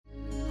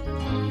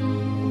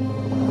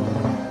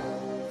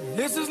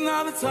This is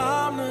not the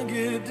time to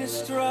get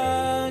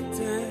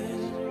distracted.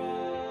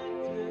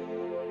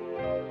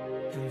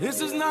 And this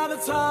is not the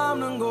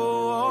time to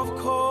go off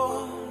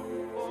course.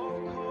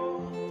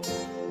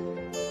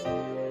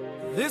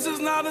 This is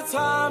not the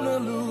time to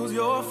lose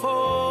your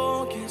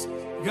focus.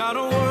 Got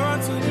a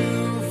work to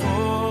do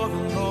for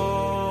the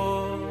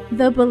Lord.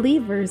 The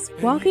Believers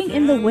Walking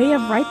in the Way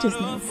of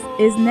Righteousness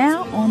is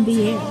now on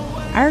the air.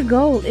 Our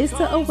goal is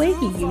to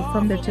awaken you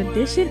from the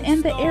tradition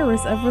and the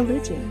errors of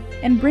religion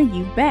and bring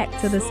you back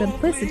to the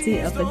simplicity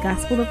of the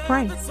gospel of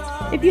Christ.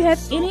 If you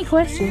have any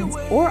questions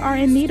or are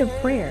in need of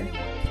prayer,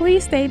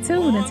 please stay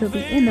tuned until the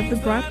end of the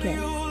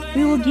broadcast.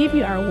 We will give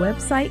you our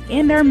website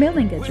and our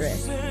mailing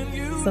address.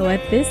 So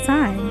at this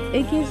time,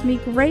 it gives me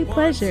great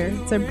pleasure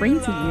to bring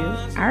to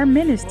you our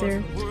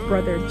minister,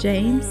 Brother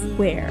James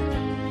Ware.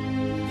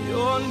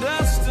 Your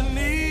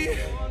destiny.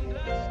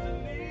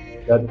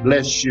 God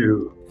bless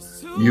you.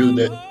 You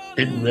that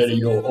in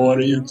radio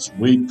audience,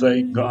 we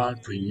thank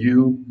God for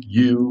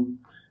you,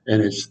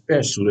 and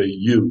especially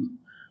you.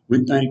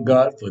 We thank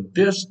God for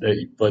this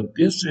day, for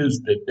this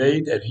is the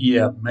day that He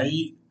hath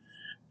made,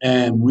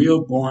 and we are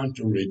going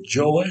to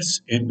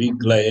rejoice and be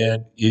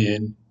glad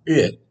in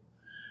it.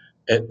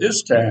 At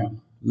this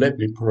time, let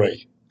me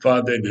pray.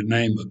 Father, in the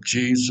name of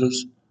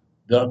Jesus,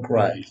 the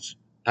Christ,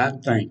 I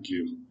thank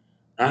you.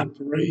 I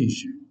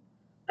praise you.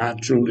 I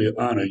truly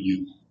honor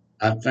you.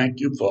 I thank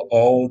you for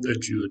all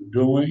that you're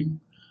doing,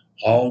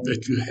 all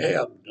that you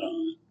have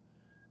done,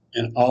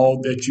 and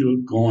all that you're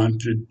going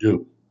to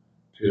do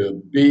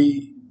to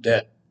be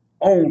that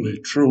only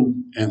true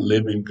and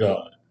living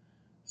God.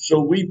 So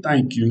we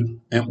thank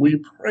you and we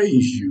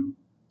praise you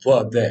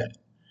for that.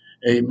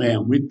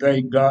 Amen. We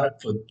thank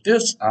God for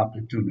this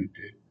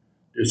opportunity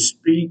to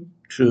speak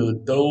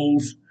to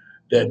those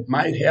that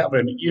might have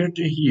an ear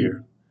to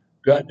hear,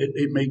 God, that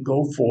they may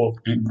go forth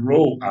and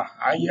grow a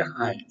higher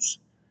heights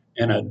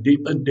and a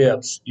deeper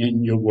depths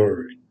in your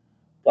word.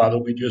 Father,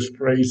 we just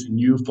praising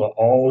you for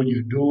all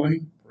you're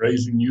doing,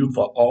 praising you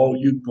for all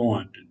you're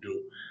going to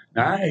do.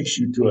 Now I ask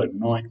you to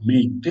anoint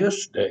me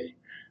this day,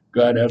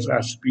 God, as I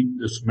speak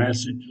this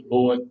message,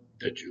 Lord,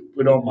 that you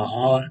put on my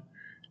heart.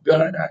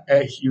 God, I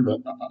ask you to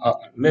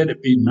let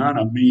it be none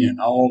of me and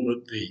all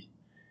of thee.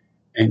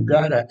 And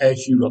God, I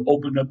ask you to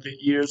open up the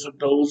ears of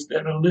those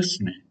that are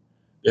listening,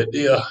 that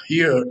they are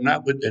hear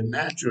not with the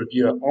natural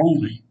ear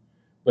only,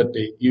 but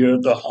the ear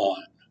of the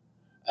heart.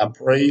 I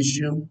praise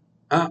you.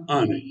 I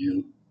honor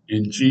you.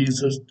 In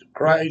Jesus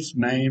Christ's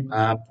name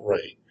I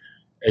pray.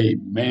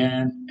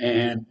 Amen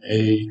and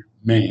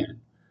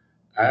amen.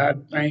 I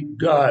thank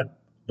God,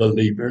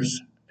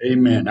 believers.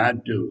 Amen. I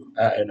do.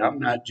 And I'm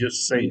not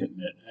just saying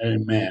it.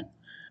 Amen.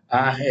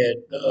 I had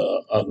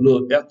a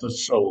little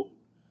episode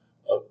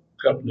a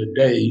couple of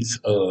days,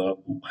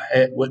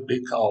 had what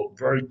they call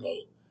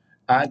Virgo.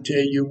 I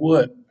tell you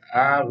what,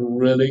 I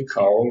really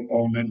called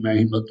on the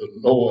name of the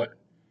Lord,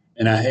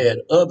 and I had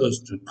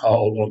others to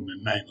call on the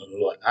name of the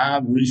Lord.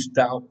 I reached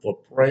out for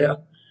prayer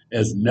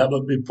as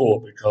never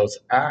before because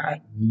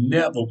I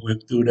never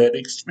went through that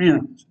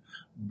experience.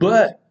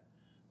 But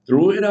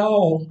through it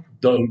all,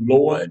 the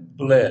Lord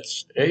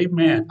blessed.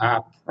 Amen.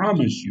 I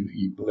promise you,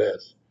 He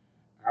blessed.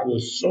 I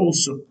was so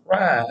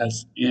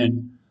surprised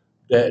in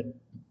that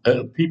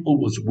people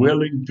was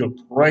willing to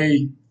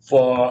pray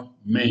for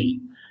me.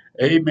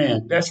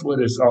 Amen. That's what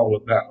it's all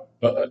about.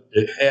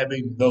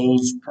 Having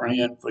those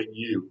praying for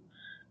you.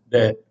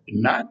 That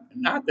not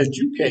that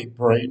you can't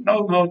pray.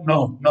 No.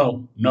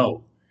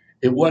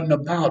 It wasn't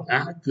about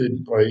I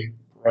couldn't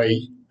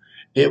pray.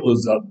 It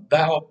was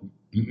about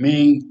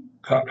me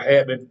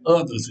having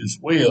others as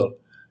well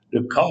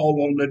to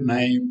call on the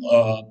name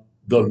of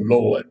the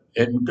Lord.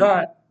 And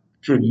God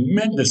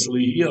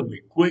tremendously healed me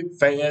quick,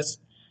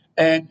 fast,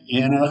 and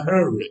in a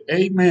hurry.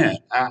 Amen.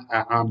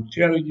 I'm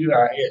telling you,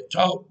 I had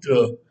talked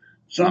to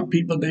some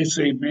people, they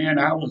say, man,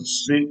 I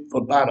was sick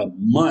for about a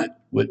month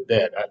with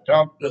that. I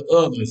talked to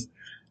others.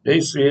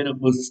 They said it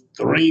was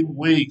 3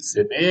 weeks,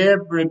 and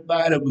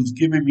everybody was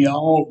giving me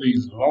all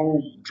these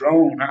long,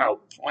 drawn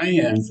out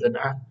plans. And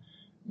I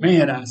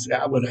said,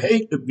 I would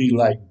hate to be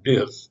like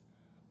this,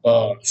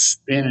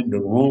 spinning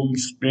the room,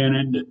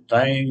 spinning the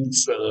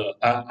things.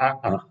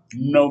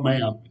 No,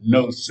 ma'am,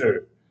 no,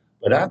 sir.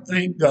 But I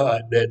thank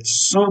God that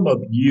some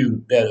of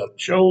you that are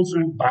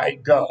chosen by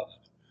God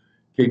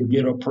can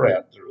get a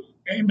prayer through.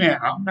 Amen.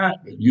 I'm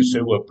not. You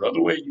say, well,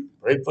 Brother Wade, you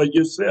pray for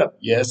yourself.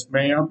 Yes,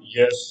 ma'am.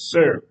 Yes,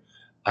 sir.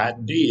 I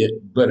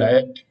did. But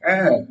at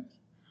times,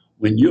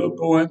 when you're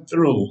going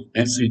through,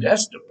 and see,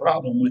 that's the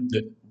problem with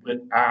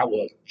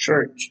our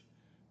church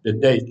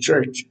today.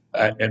 Church,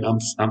 and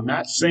I'm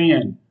not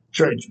saying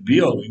church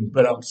building,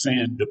 but I'm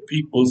saying the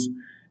people's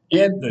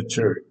in the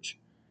church.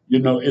 You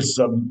know, it's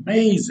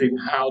amazing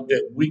how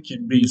that we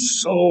can be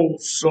so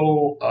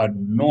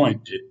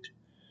anointed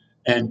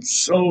and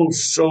so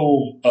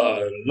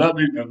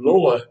loving the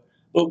Lord,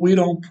 but we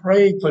don't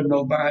pray for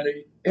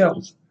nobody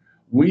else.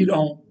 We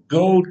don't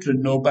go to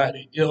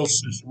nobody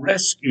else's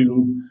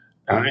rescue.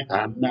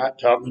 I'm not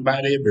talking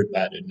about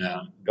everybody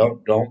now.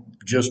 Don't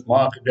just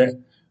mark that.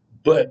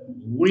 But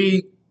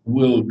we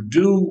will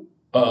do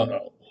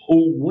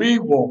who we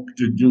want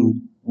to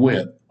do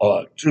with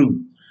or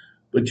to.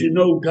 But you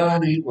know,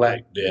 God ain't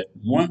like that.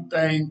 One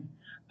thing,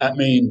 I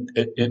mean,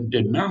 in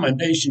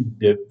denomination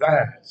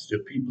divides the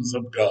peoples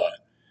of God.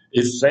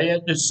 It's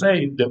sad to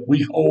say that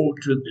we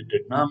hold to the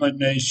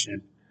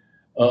denomination.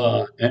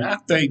 And I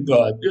thank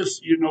God,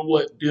 you know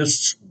what,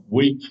 this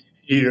week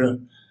here,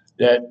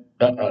 that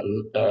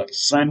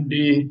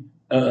Sunday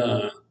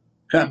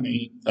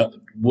coming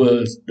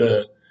was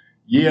the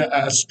year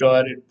I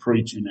started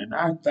preaching. And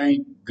I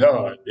thank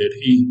God that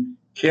He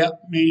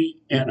kept me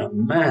in a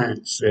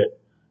mindset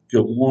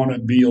to want to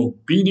be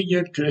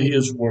obedient to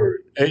His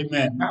word.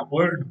 Amen. Not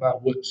worried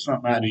about what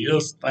somebody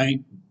else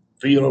think,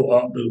 feel,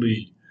 or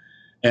believe.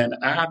 And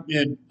I've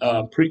been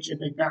preaching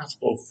the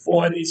gospel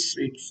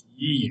 46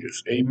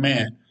 years.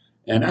 Amen.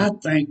 And I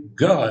thank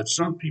God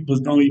some people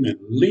don't even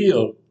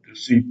live to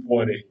see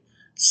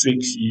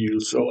 46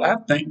 years. So I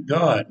thank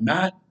God,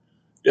 not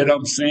that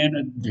I'm saying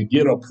it to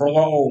get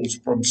applause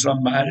from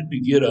somebody, to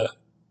get a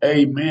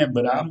amen,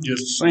 but I'm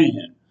just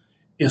saying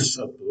it's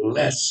a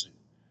blessing.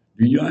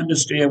 Do you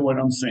understand what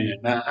I'm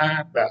saying? Now,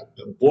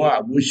 boy,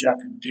 I wish I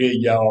could tell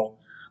y'all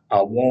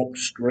I walked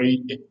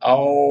straight in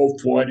all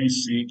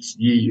 46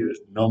 years.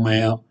 No,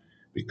 ma'am.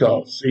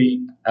 Because,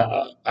 see,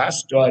 I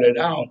started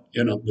out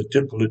in a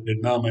particular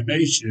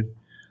denomination.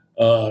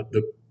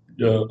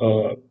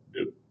 The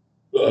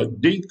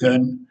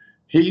deacon,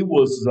 he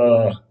was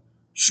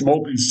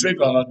smoking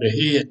cigar, the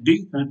head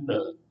deacon.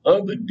 The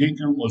other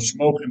deacon was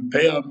smoking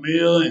pale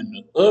mill, and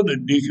the other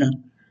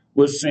deacon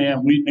was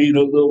saying we need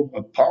a little.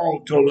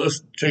 Paul told us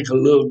to take a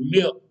little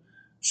nip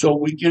so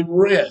we can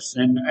rest.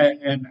 And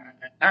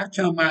I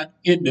come out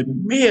in the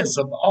midst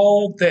of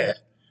all that,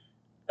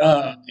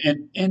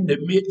 and in the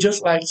mid,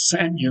 just like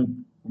Samuel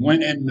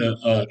went in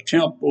the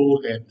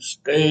temple and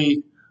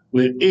stayed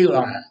with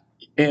Eli,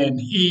 and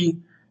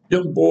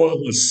them boys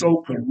was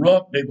so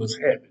corrupt they was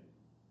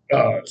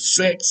having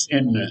sex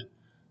in the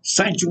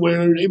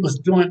sanctuary. They was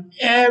doing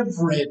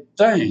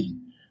everything.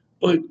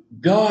 But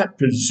God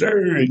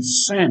preserved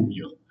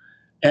Samuel.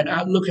 And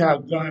I look how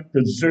God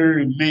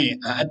preserved me.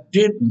 I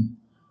didn't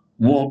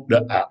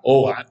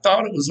I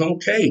thought it was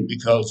okay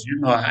because, you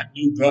know, I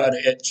knew God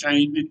had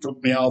changed me,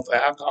 took me off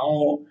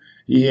alcohol.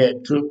 He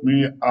had took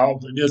me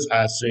off of this.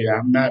 I say,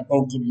 I'm not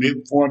going to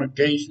commit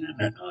fornication.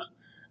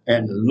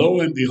 And lo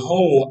and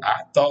behold,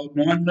 I thought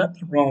there was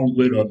nothing wrong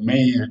with a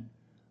man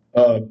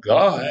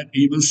God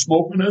even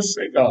smoking a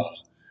cigar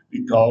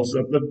because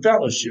of the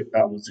fellowship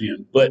I was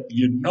in. But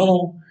you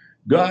know,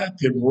 God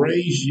can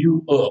raise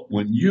you up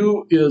when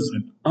you is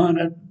an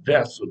honored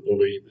vessel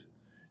believer.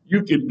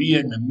 You can be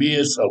in the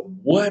midst of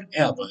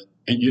whatever,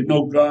 and you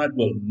know God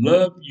will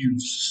love you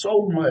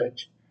so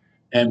much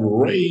and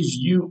raise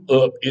you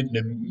up in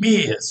the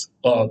midst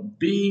of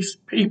these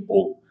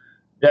people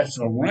that's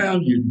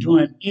around you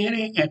doing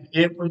any and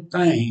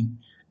everything,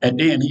 and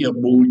then He'll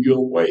move you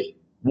away.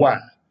 Why?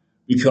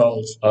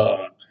 Because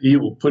He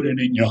will put it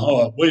in your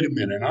heart. Wait a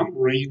minute, I'm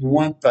reading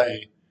one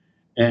thing,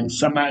 and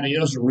somebody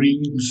else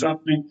reading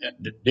something.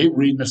 They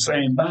reading the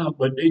same Bible,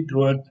 but they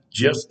doing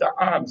just the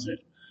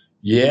opposite.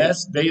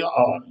 Yes, they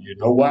are. You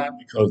know why?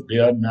 Because they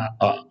are not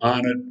an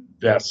honored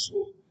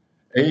vessel.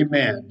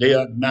 Amen. They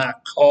are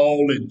not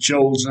called and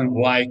chosen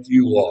like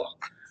you are.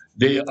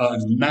 They are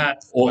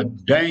not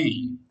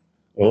ordained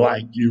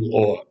like you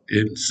are.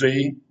 And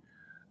see,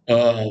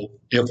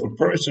 if a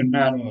person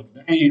not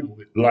ordained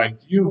like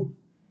you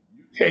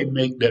can't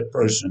make that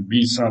person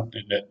be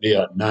something that they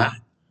are not.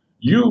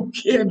 You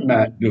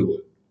cannot do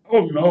it.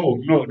 Oh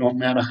no, no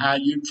matter how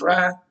you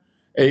try.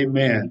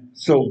 Amen.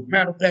 So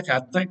matter of fact,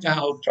 I think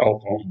I'll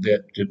talk on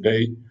that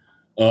today.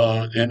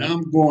 And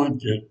I'm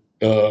going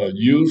to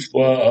use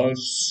for a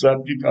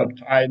subject or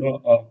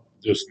title of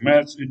this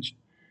message.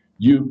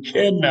 You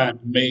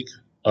cannot make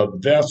a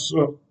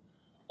vessel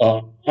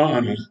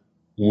honor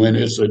when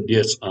it's a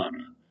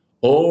dishonor.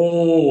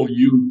 Oh,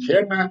 you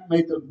cannot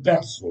make a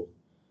vessel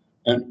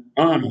an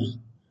honor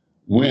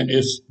when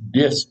it's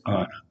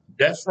dishonor.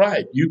 That's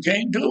right. You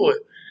can't do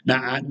it.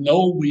 Now, I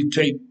know we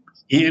take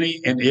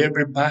any and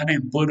everybody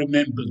and put them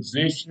in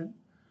position,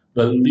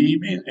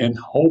 believing and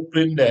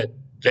hoping that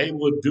they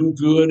will do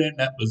good in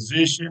that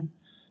position.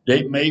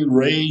 They may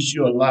raise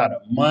you a lot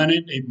of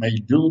money. They may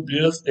do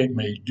this. They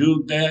may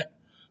do that.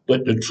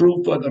 But the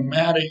truth of the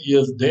matter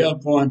is they're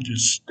going to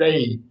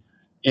stay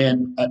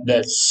in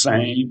that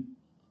same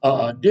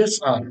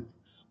dishonor.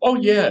 Oh,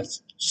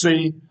 yes.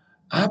 See,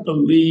 I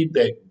believe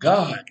that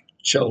God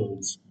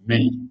chose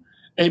me.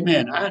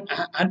 Amen.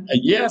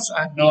 Yes,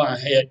 I know I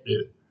had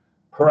to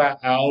cry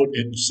out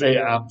and say,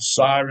 I'm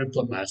sorry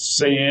for my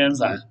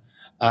sins.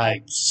 I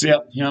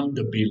accept Him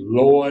to be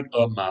Lord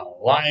of my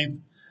life.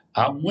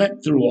 I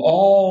went through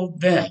all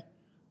that.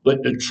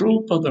 But the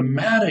truth of the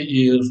matter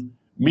is,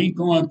 me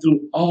going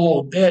through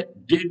all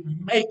that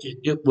didn't make it.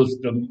 It was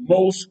the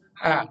Most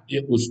High.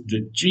 It was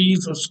the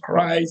Jesus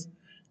Christ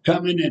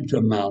coming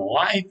into my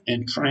life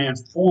and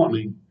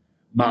transforming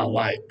my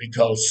life.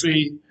 Because,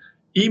 see,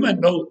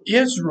 even though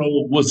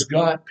Israel was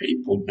God's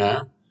people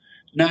now,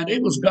 Now,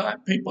 it was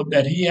God people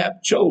that he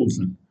had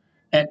chosen.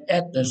 And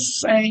at the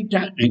same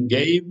time, and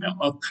gave them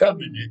a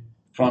covenant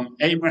from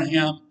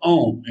Abraham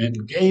on,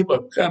 and gave a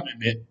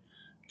covenant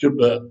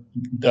to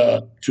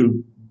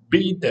to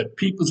be the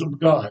peoples of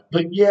God.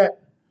 But yet,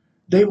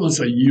 they was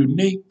a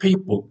unique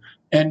people,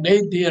 and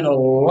they did a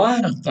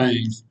lot of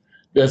things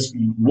that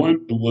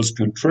one was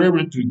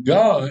contrary to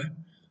God,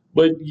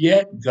 but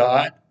yet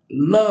God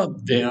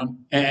loved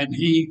them and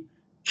he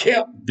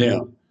kept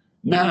them.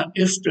 Now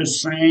it's the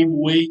same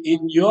way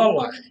in your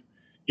life.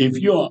 If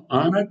you're an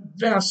honored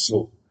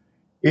vessel,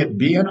 it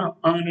being an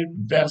honored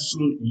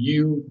vessel,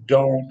 you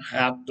don't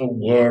have to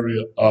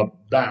worry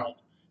about.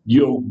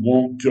 You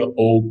want to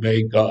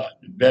obey God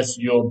the best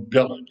of your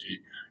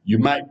ability. You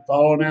might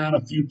fall down a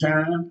few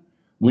times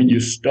when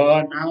you're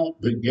starting out,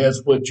 but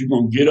guess what? You're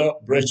going to get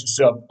up, brush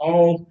yourself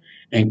off,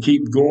 and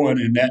keep going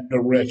in that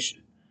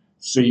direction.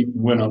 See,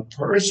 when a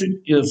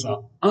person is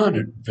an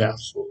honored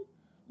vessel,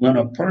 when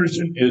a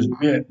person is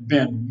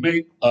been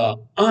made an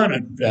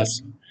honored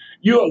vessel,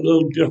 you're a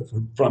little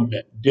different from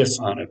that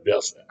dishonored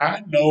vessel.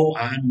 I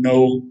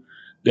know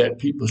that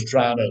people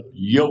try to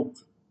yoke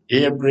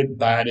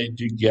everybody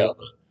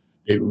together.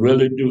 They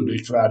really do. They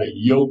try to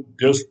yoke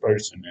this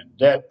person and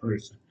that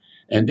person.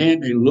 And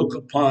then they look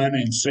upon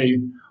and say,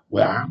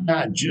 well, I'm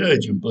not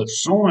judging, but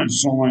so and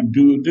so and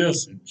do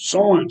this and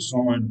so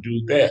and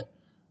do that.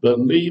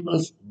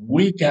 Believers,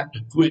 we got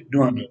to quit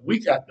doing it. We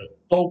got to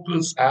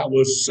focus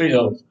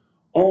ourselves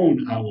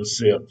on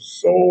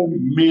ourselves. So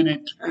many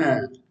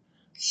times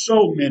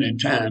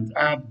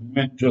I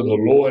went to the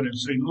Lord and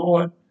said,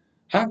 Lord,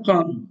 how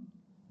come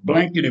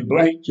blankety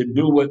blank can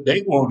do what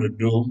they want to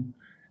do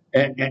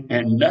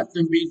and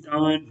nothing be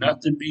done,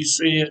 nothing be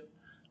said?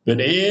 But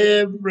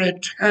every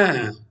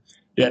time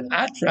that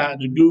I try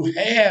to do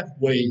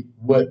halfway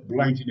what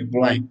blankety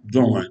blank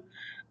doing,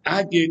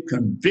 I get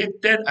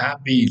convicted. I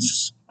be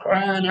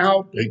crying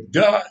out to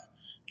God,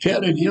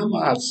 telling him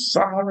how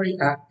sorry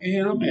I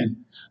am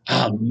and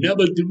I'll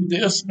never do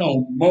this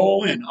no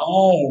more and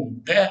all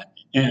that.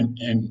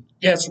 And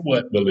guess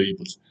what,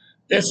 believers?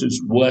 This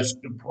is what's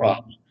the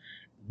problem.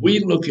 We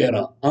look at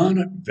an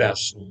honored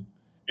vessel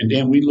and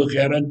then we look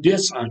at a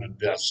dishonored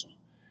vessel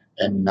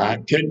and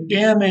not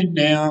condemning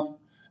them.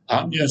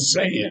 I'm just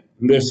saying,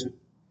 listen,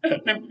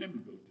 let me go to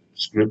the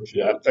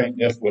scripture. I think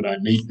that's what I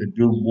need to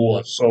do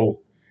more so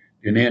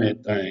than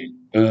anything.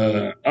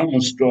 I'm going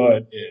to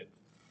start at,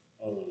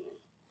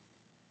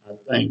 I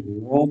think,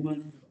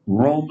 Romans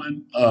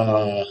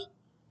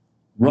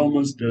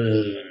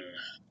the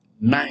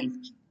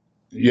ninth,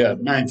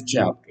 ninth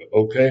chapter,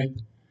 okay?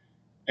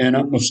 And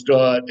I'm going to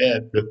start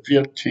at the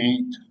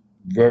 15th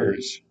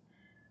verse.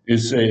 It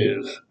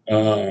says,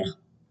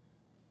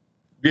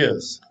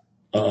 this,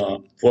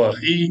 for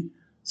he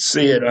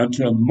said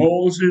unto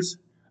Moses,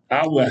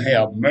 I will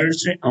have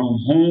mercy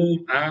on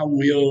whom I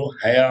will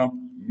have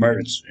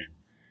mercy,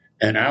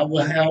 and I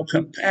will have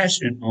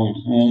compassion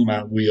on whom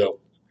I will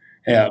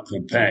have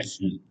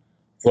compassion.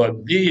 For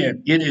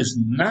then it is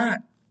not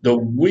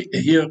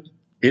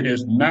it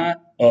is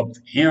not of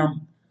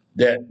him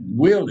that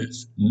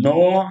willeth,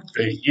 nor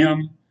to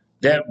him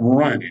that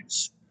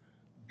runneth,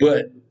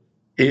 but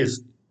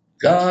is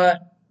God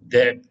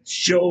that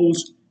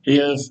shows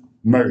his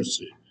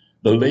mercy.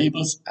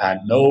 Believers, I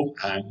know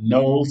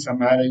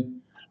somebody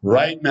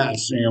right now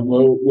saying,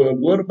 well,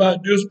 what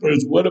about this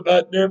person? What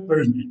about that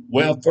person?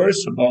 Well,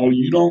 first of all,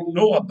 you don't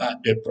know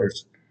about that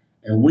person.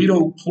 And we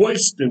don't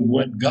question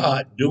what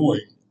God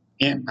doing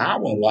in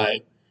our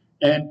life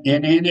and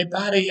in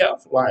anybody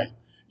else's life.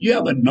 You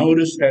ever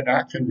notice that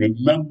I can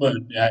remember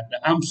that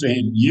I'm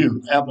saying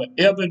you ever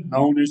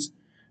noticed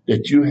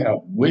that you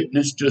have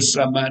witnessed to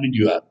somebody,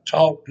 you have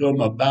talked to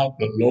them about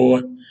the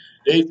Lord.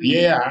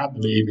 Yeah, I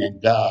believe in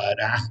God,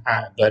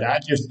 but I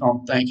just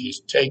don't think He's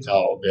take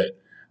all that.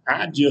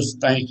 I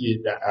just think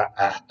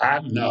I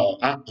know,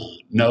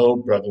 no,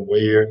 Brother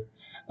Ware.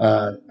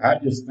 I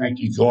just think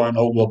you're going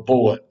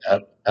overboard.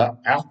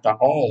 After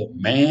all,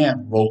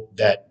 man wrote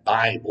that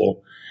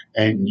Bible,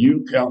 and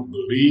you can't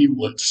believe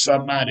what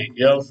somebody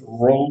else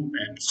wrote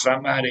and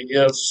somebody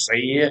else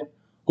said.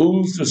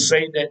 Who's to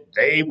say that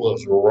they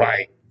was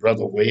right,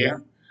 Brother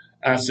Ware?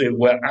 I said,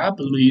 well, I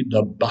believe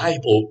the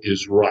Bible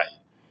is right.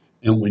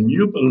 And when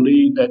you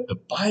believe that the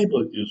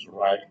Bible is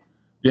right,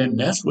 then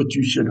that's what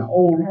you should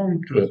hold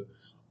on to.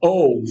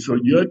 Oh, so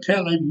you're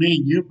telling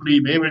me you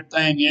believe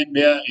everything in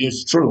there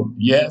is true?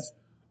 Yes,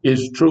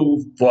 it's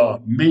true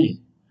for me,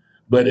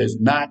 but it's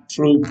not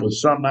true for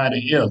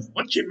somebody else.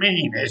 What you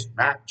mean it's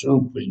not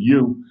true for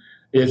you?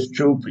 It's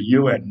true for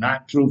you and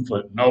not true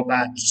for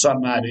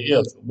somebody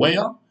else.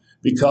 Well,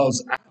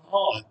 because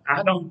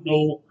I don't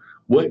know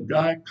what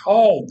God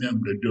called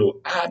them to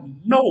do. I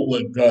know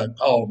what God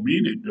called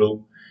me to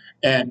do.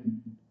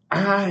 And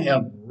I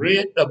have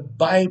read the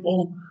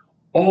Bible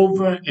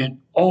over and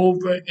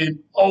over and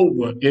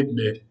over in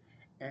it.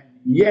 And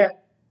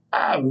yet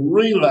I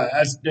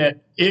realize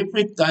that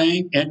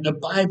everything in the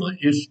Bible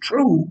is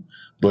true,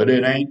 but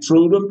it ain't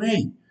true to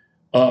me.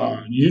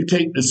 You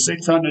take the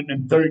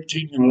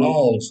 613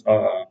 laws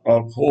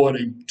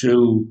according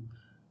to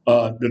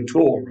the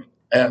Torah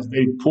as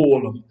they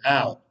pull them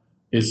out.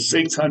 It's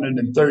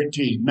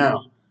 613.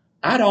 Now,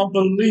 I don't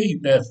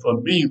believe that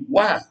for me.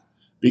 Why?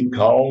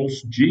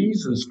 Because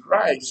Jesus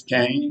Christ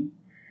came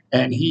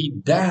and he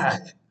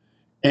died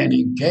and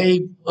he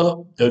gave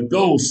up the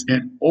ghost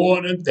in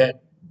order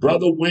that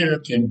Brother Ware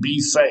can be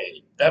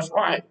saved. That's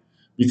right,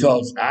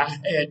 because I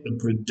had to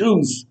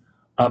produce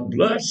a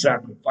blood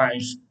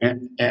sacrifice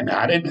and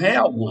I didn't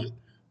have one.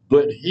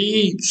 But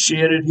he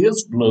shedded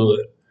his blood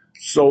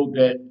so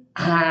that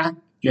I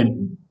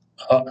can,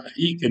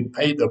 he can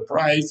pay the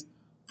price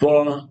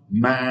for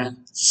my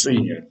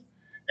sin.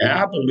 And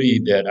I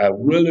believe that. I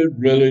really,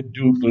 really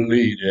do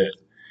believe that.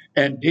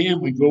 And then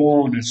we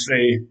go on to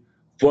say,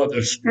 for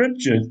the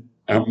scripture,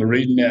 I'm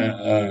reading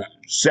the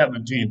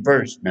 17th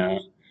verse now.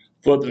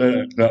 For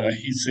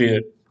he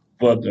said,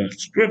 for the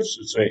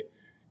scripture say,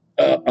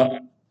 uh, uh,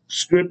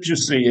 scripture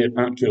said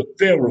unto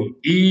Pharaoh,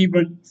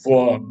 even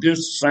for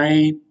this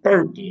same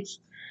purpose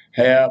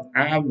have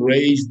I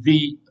raised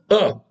thee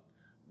up.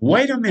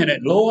 Wait a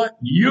minute, Lord,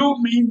 you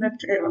mean to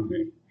tell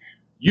me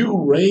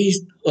you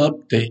raised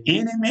up the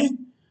enemy?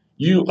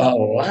 You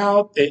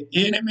allowed the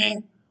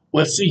enemy?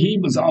 Well, see, he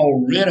was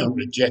already a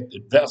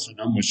rejected vessel.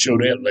 I'm going to show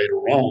that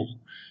later on.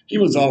 He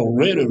was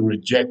already a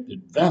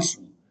rejected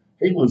vessel.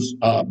 He was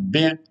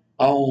bent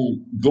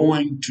on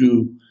going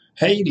to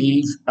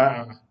Hades,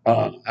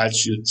 I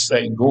should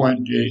say,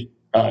 going to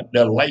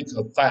the lake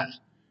of fire.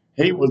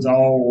 He was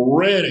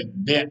already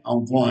bent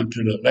on going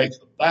to the lake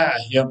of fire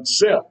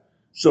himself.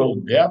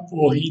 So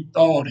therefore, he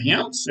thought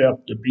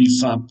himself to be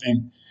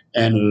something.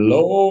 And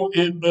lo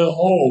and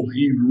behold,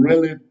 he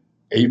really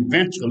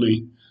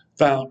eventually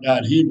found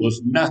out he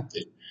was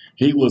nothing.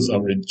 He was a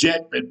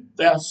rejected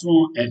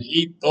vessel, and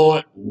he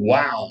thought,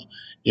 wow,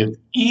 if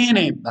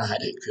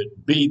anybody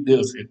could be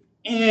this, if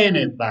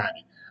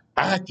anybody,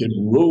 I can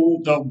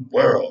rule the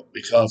world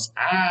because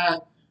I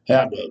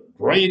have the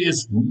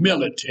greatest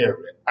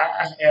military.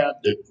 I have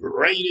the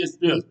greatest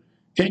this.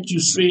 Can't you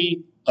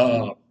see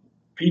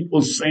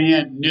people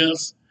saying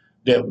this,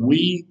 that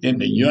we in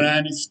the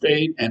United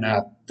States, and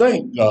I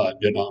thank God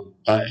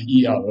that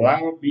he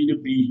allowed me to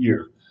be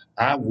here.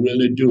 I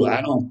really do.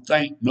 I don't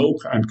think no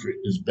country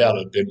is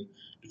better than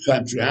the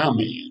country I'm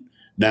in.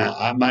 Now,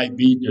 I might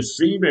be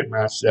deceiving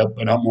myself,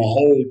 but I'm going to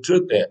hold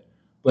to that.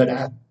 But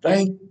I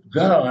thank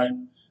God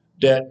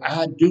that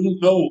I do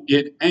know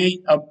it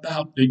ain't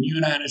about the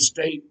United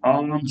States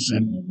arms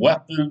and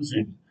weapons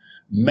and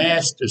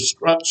mass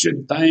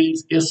destruction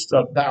things. It's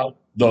about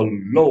the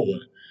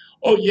Lord.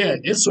 Oh, yeah,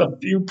 it's a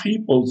few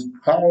people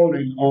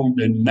calling on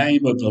the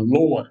name of the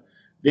Lord.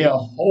 They are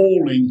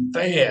holding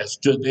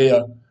fast to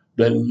their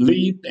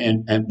belief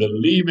and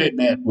believing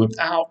that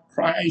without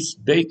Christ,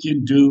 they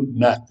can do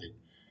nothing.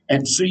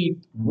 And see,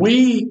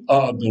 we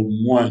are the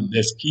one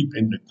that's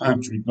keeping the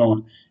country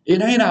going.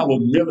 It ain't our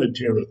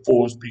military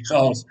force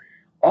because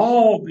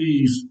all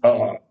these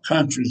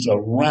countries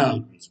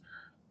around us,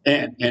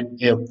 and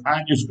if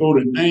I just go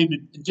to name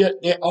it,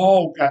 they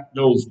all got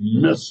those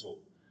missiles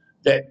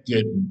that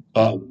can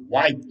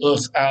wipe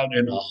us out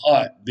in a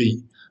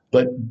heartbeat.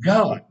 But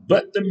God,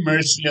 but the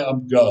mercy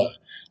of God.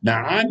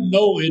 Now I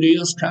know it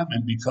is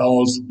coming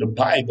because the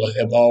Bible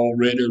have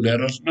already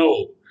let us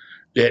know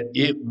that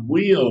it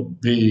will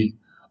be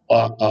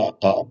a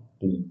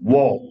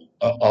wall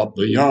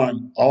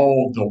beyond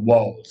all the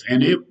walls,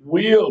 and it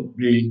will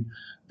be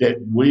that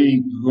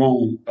we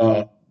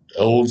go.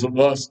 Those of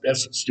us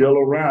that's still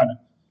around,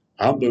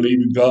 I'm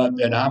believing God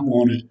that I'm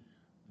going to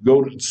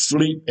go to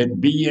sleep and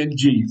be in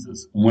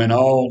Jesus when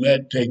all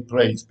that take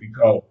place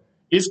because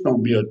it's going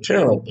to be a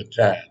terrible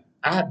time.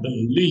 I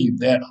believe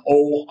that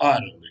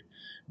wholeheartedly.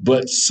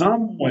 But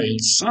some way,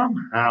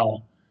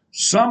 somehow,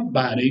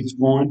 somebody's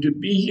going to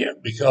be here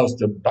because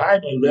the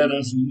Bible let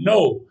us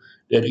know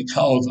that it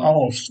calls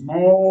all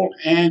small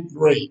and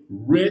great,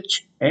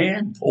 rich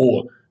and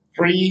poor,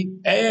 free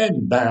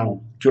and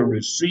bound to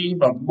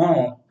receive a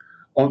mark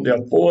on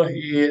their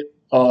forehead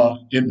or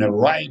in the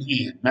right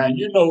hand. Now,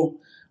 you know,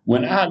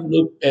 when I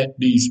looked at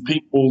these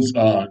people's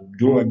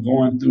during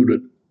going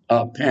through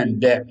the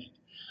pandemic,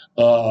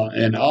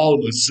 and all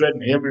of a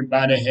sudden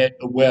everybody had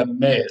to wear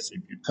masks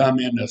if you come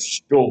in the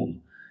store,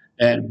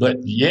 and but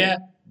yet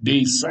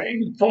these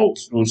same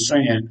folks were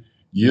saying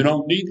you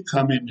don't need to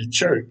come into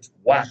church.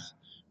 Why?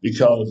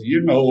 Because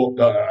you know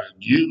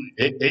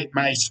it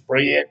might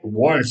spread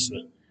worse.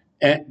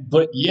 And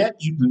but yet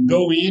you can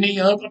go any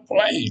other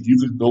place. You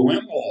can go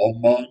in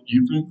Walmart.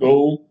 You can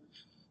go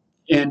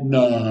in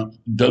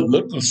the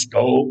liquor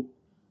store.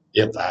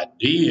 If I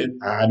did,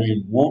 I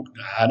didn't want.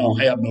 I don't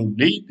have no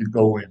need to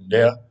go in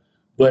there.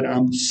 But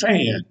I'm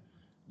saying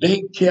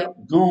they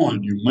kept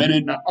going. You went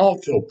in the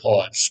auto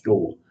parts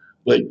store,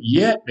 but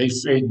yet they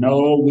say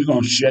no. We're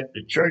gonna shut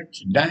the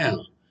church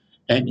down.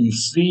 And you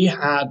see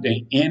how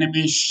the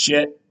enemy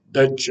shut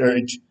the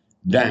church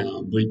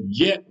down. But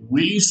yet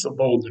we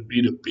supposed to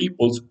be the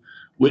peoples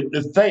with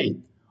the faith.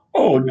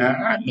 Oh, now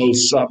I know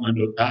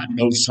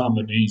some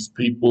of these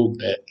people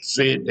that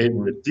said they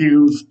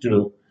refused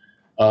to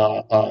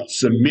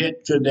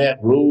submit to that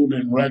rule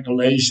and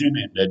regulation,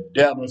 and the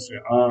devil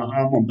said,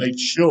 I'm gonna make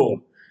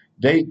sure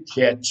they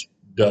catch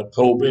the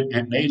COVID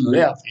and they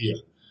left here.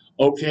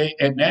 Okay,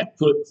 and that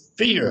put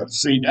fear.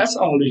 See, that's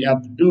all they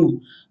have to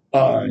do.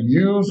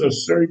 Use a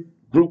certain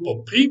group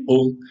of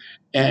people,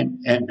 and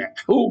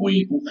who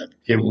we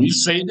can we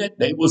say that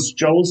they was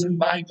chosen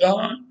by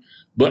God,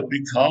 but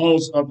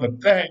because of the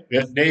fact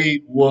that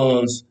they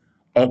was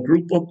a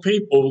group of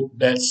people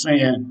that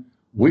saying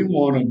we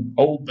want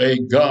to obey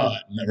God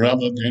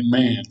rather than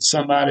man.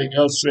 Somebody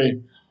else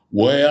say,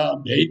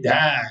 well, they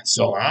died,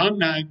 so I'm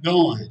not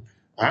going.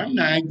 I'm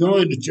not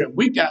going to church.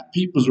 We got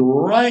people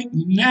right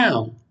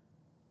now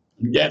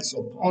that's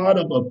a part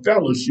of a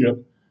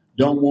fellowship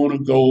don't want to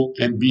go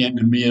and be in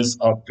the midst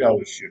of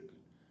fellowship.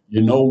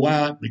 You know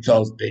why?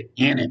 Because the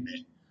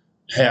enemy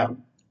have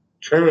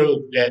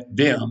curved at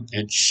them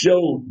and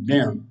showed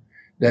them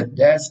that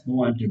that's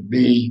going to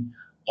be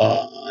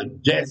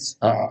that's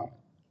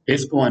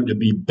it's going to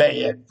be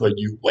bad for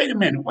you. Wait a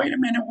minute, wait a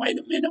minute, wait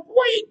a minute,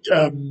 wait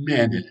a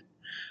minute.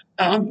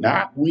 Are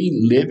not we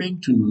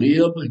living to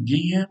live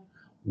again?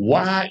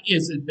 Why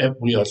is it that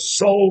we are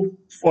so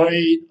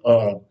afraid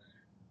of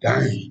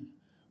dying?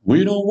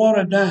 We don't want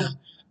to die.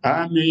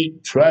 I mean,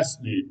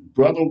 trust me,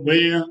 Brother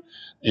Ware,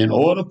 in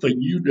order for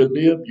you to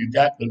live, you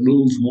got to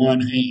lose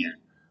one hand.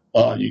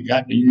 You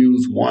got to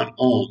use one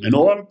arm. In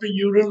order for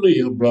you to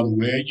live, Brother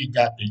Ware, you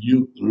got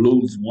to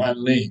lose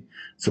one leg.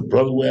 So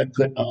Brother Ware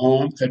cut the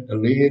arm, cut the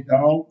leg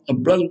off.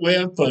 Brother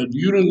Ware, for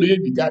you to live,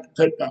 you got to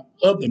cut the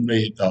other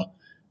leg off.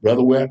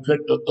 Brother Ware cut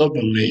the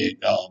other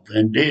leg off.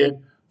 And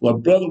then, well,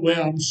 Brother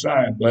Ware, I'm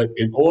sorry, but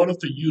in order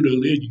for you to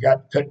live, you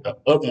got to cut the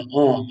other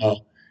arm off.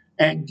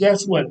 And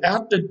guess what?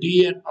 After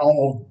did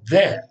all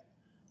that,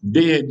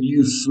 then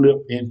you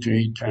slip into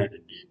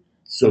eternity.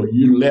 So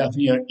you left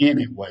here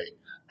anyway.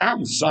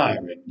 I'm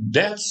sorry.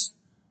 That's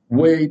the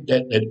way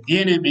that the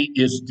enemy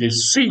is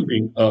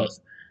deceiving us,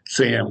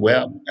 saying,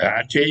 well,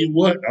 I tell you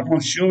what, I'm going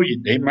to show you.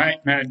 They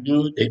might not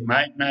do it. They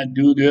might not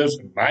do this.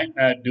 They might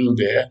not do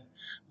that.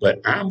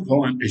 But I'm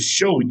going to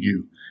show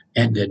you.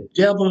 And the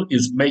devil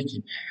is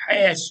making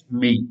hash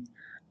meat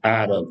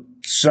out of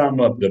some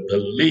of the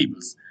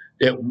believers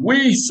that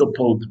we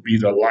supposed to be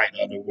the light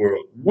of the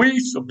world. We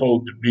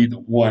supposed to be the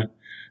one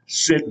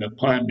sitting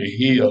upon the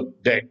hill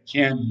that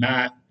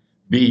cannot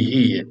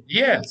be hid.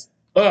 Yes,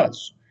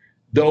 us.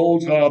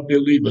 Those are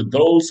believers.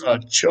 Those are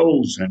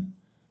chosen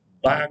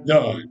by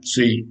God.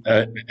 See,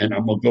 and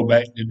I'm going to go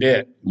back to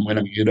that when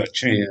I get a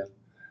chance.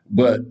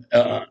 But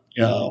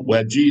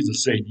where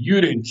Jesus said,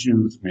 you didn't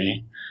choose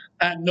me.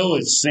 I know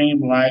it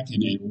seemed like,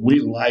 and we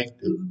like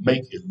to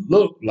make it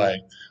look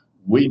like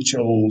we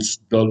chose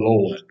the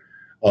Lord.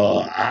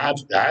 I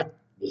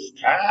was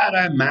tired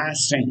of my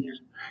sin,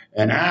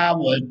 and I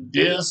was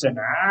this, and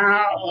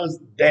I was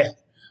that.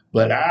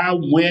 But I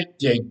went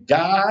to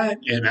God,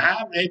 and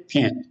I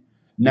repented.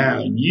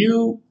 Now,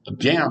 you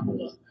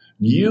gambler,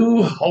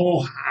 you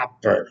hoe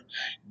hopper,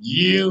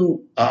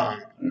 you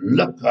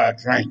liquor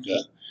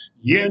drinker,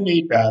 you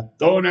need to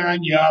throw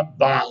down your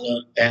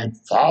bottle and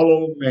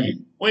follow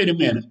me. Wait a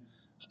minute.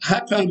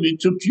 How come it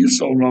took you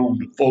so long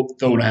to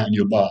throw down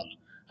your bottle?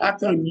 How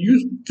come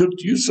took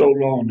you so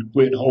long to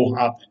quit whole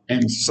hopping?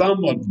 And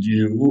some of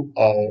you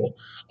all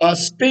are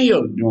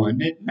still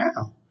doing it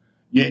now.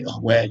 Yeah,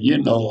 well,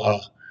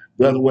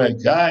 Brother, where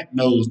God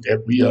knows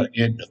that we are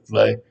in the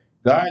flesh,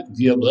 God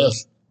give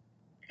us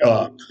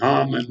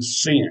common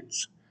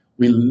sense.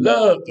 We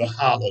love to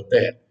holler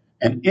that.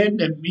 And in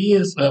the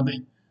midst of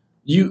it,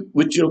 you,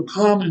 with your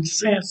common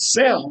sense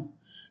self,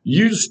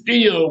 you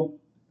still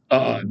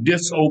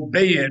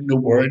disobeying the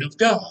word of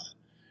God.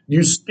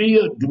 You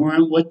still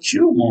doing what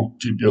you want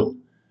to do.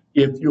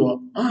 If you're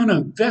on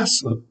a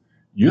vessel,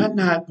 you're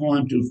not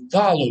going to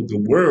follow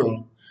the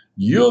world.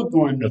 You're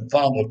going to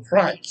follow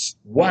Christ.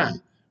 Why?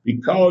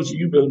 Because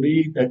you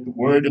believe that the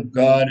word of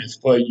God is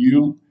for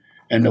you,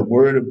 and the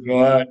word of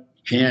God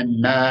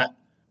cannot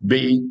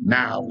be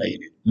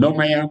annihilated. No,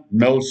 ma'am,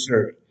 no,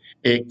 sir.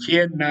 It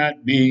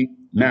cannot be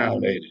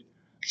annihilated.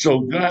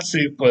 So God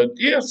said, for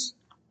this,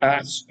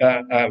 I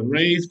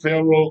raised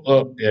Pharaoh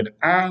up that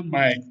I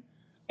might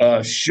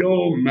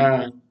show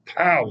my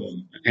power.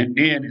 And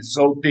then it's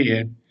so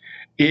then,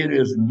 it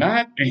is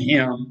not to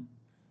him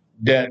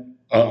that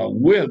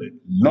willeth,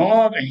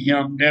 nor to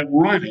him that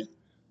runneth,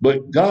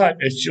 but God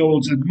that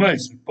shows his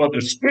mercy. For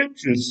the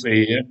scripture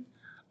said,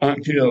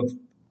 until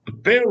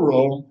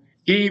Pharaoh,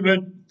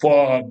 even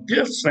for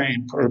this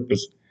same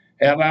purpose,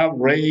 have I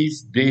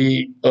raised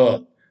thee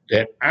up,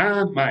 that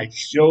I might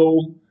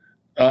show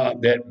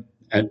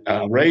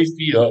raise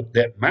thee up,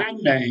 that my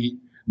name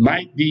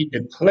might be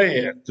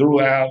declared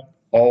throughout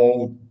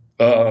all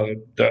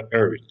the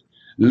earth.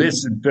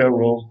 Listen,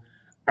 Pharaoh,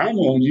 I'm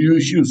going to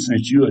use you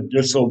since you're a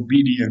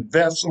disobedient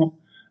vessel.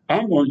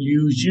 I'm going to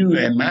use you,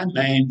 and my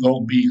name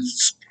going to be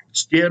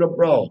scared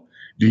abroad.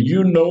 Do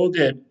you know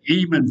that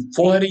even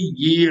 40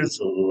 years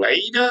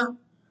later,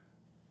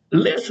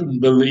 listen,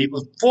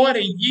 believers,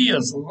 40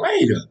 years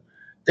later,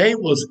 they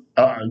was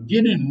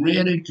getting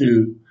ready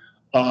to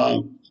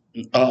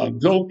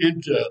go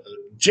into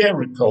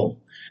Jericho.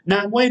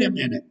 Now, wait a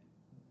minute.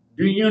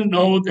 Do you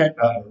know that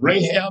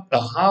Rahab the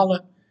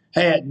harlot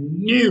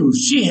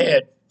she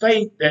had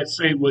faith that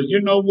said, well,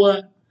 you know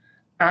what?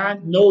 I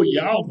know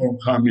y'all gonna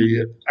come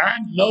here. I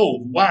know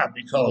why,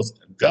 because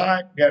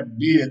God got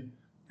did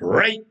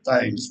great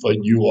things for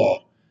you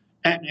all.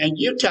 And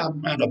you're talking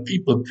about the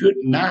people could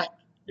not,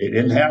 they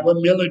didn't have a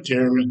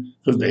military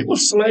because they were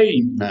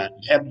slaves now.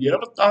 Have you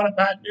ever thought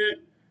about that?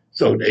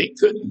 So they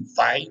couldn't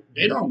fight.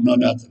 They don't know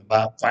nothing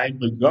about fighting,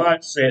 but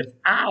God said,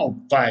 I'll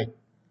fight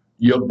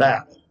your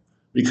battle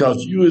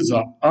because you is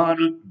an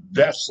honored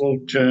vessel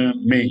to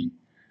me.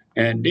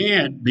 And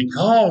then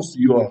because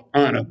you're an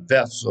honored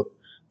vessel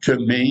to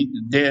me,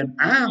 then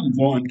I'm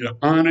going to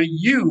honor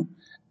you,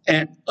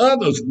 and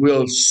others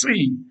will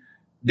see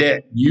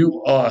that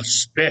you are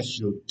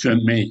special to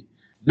me.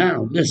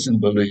 Now, listen,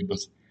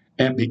 believers,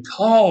 and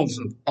because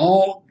of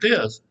all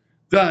this,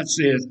 God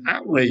says,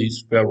 I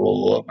raised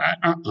Pharaoh up.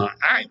 I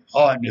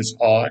hardened his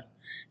heart.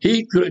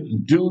 He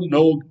couldn't do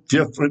no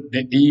different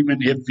than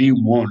even if he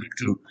wanted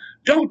to.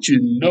 Don't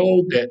you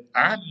know that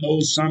I know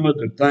some of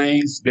the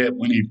things that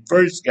when he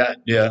first got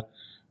there,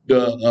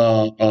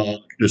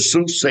 the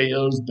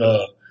soothsayers,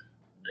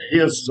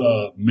 his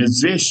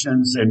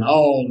musicians and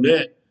all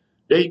that,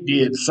 they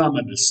did some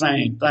of the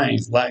same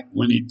things. Like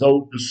when he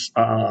threw the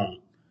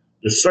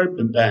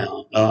serpent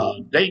down,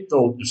 they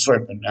threw the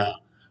serpent down.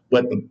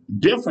 But the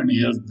difference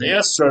is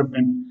their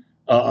serpent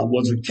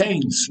was a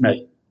cane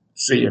snake.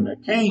 See, and a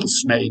cane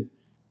snake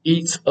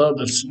eats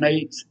other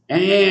snakes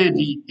and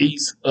he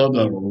eats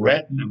other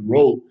rat and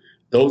rope.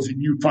 Those of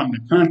you from the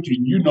country,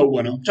 you know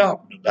what I'm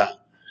talking about.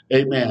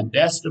 Amen.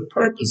 That's the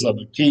purpose of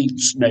a king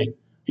snake.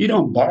 He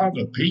don't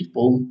bother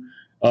people.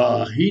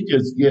 He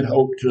just get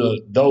hope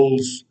to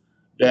those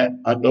that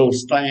are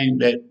those things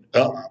that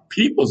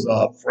peoples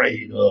are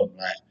afraid of.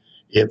 Like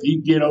if he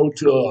get over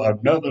to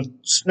another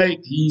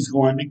snake, he's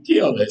going to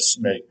kill that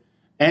snake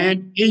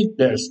and eat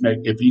that snake.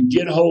 If he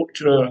get hold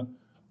to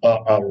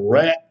a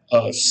rat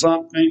or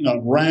something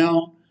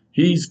around,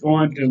 he's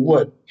going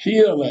to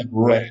kill that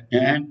rat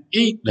and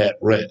eat that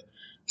rat.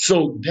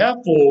 So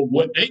therefore,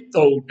 what they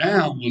threw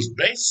down was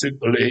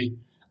basically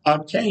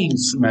a king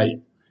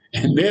snake.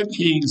 And that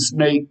king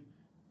snake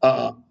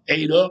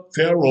ate up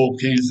Pharaoh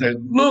kings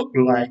that looked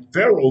like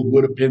Pharaoh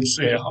would have been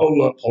saying,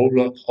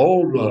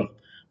 hold up,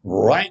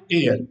 right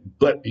there.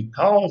 But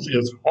because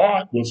his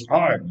heart was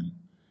hardened,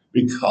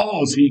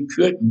 because he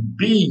couldn't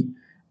be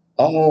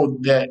all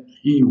that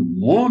he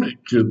wanted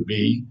to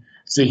be,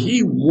 see,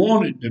 he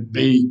wanted to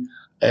be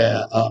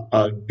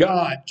a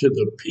God to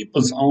the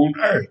peoples on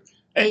earth.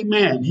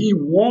 Amen. He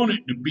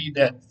wanted to be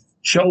that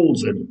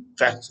chosen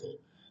vessel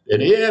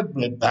that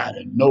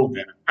everybody know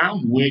that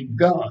I'm with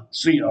God.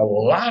 See, a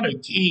lot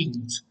of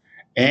kings,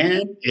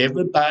 and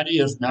everybody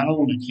is not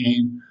only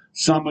king,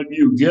 some of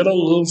you get a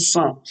little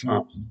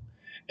something,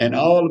 and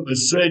all of a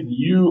sudden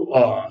you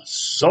are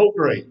so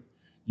great.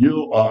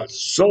 You are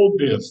so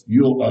this,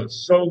 you are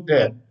so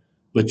that.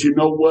 But you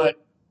know what?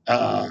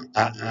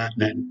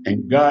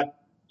 And God,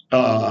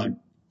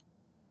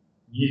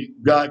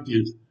 God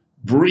just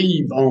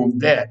breathe on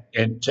that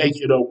and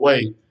take it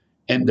away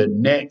in the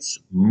next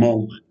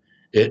moment.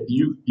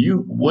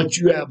 What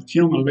you have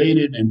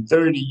accumulated in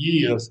 30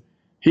 years,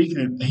 he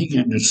can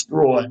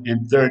destroy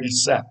in 30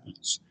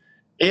 seconds.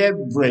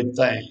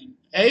 Everything.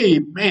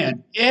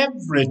 Amen.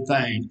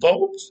 Everything,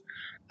 folks.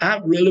 I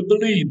really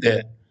believe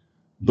that.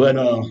 But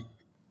I'm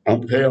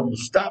going to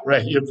stop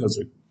right here because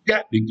I've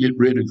got to get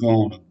ready to go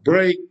on a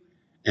break,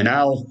 and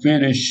I'll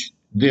finish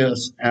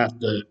this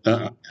after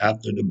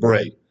the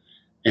break.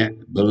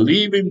 And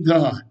believe in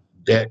God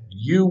that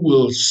you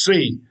will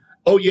see.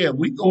 Oh, yeah,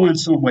 we're going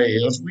somewhere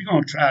else. We're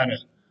going to try to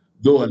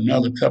go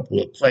another couple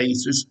of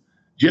places.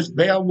 Just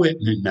bear with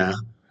me now.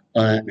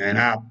 And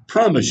I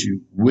promise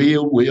you, we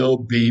will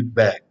be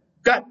back.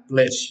 God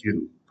bless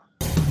you.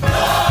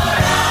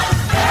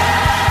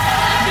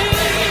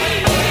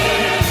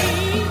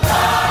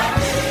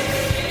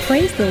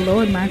 Praise the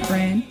Lord, my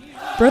friend.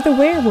 Brother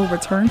Ware will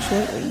return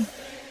shortly.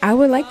 I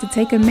would like to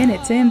take a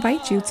minute to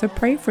invite you to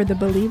pray for the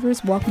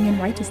believers walking in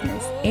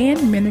righteousness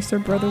and minister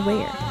Brother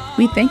Ware.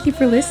 We thank you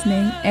for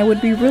listening and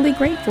would be really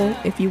grateful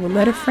if you would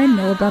let a friend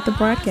know about the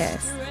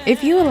broadcast.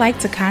 If you would like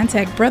to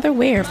contact Brother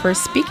Ware for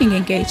speaking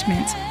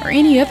engagements or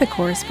any other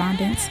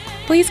correspondence,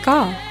 please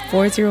call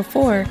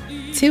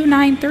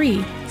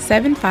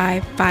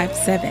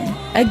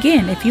 404-293-7557.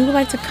 Again, if you would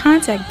like to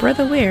contact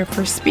Brother Ware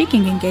for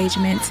speaking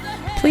engagements,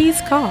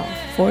 please call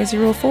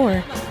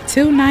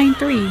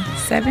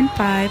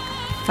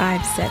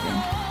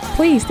 404-293-7557.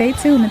 Please stay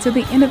tuned until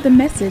the end of the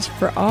message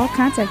for all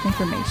contact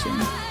information.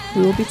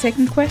 We will be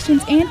taking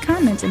questions and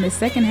comments in the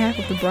second half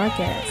of the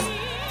broadcast.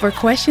 For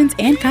questions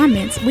and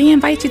comments, we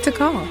invite you to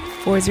call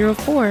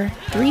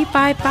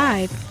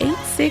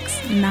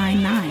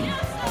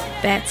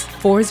 404-355-8699. That's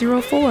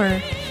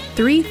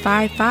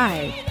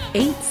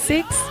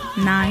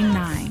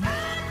 404-355-8699.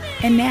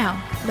 And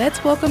now,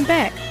 let's welcome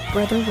back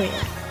Brother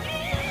Ware.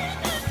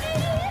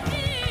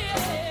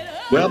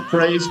 Well,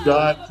 praise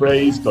God,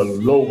 praise the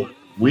Lord.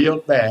 We are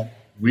back.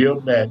 We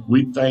are back.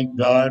 We thank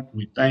God.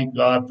 We thank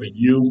God for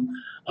you.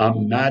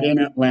 I'm not in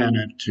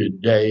Atlanta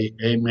today.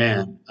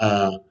 Amen.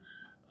 Uh,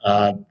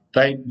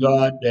 thank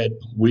God that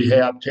we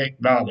have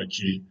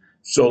technology,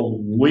 so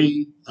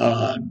we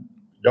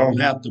don't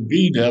have to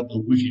be there,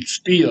 but we can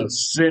still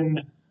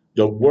send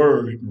the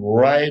word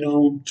right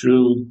on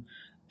to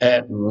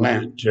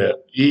Atlanta,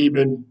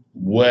 even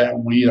where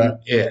we are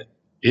at.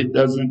 It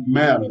doesn't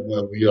matter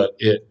where we are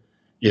at.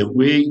 If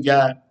we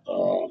got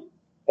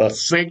a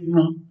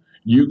signal,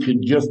 you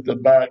can just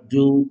about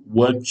do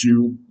what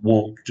you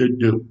want to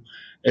do.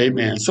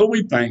 Amen. So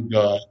we thank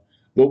God.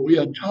 But we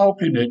are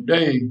talking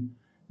today,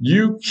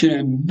 you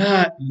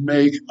cannot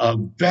make a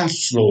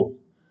vessel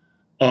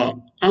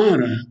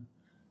honor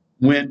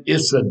when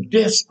it's a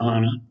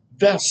dishonor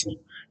vessel.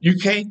 You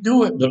can't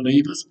do it,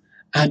 believers.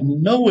 I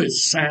know it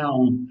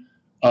sounds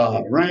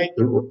right,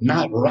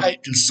 not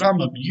right to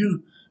some of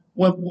you.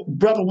 Well,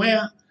 Brother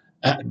Ware,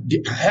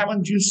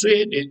 haven't you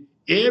said that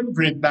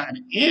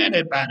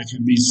anybody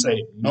can be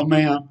saved? No,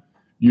 ma'am.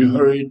 You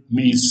heard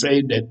me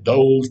say that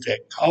those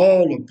that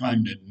call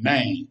upon the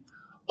name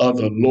of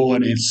the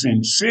Lord in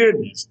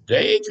sincereness,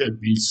 they could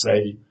be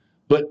saved.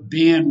 But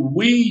then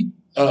we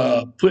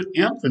put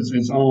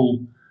emphasis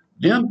on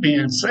them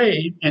being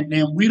saved, and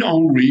then we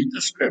don't read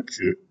the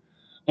scripture.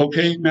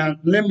 Okay, now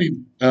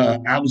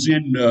I was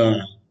in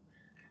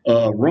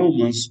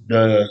Romans,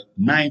 the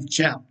ninth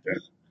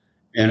chapter,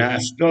 and I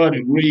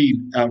started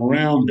reading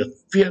around the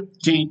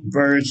 15th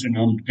verse, and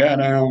I got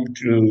down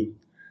to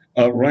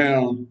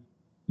around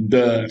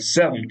the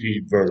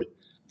 17th verse.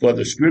 For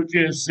the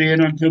scripture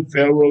said unto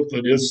Pharaoh,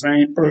 for this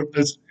same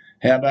purpose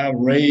have I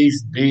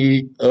raised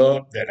thee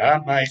up, that I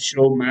might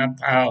show my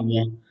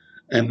power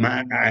and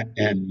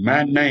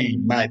my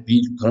name might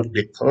be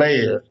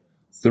declared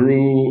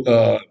through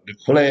all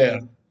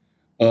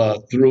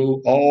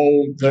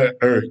the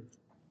earth.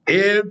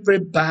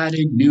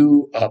 Everybody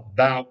knew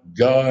about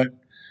God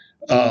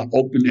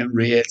opening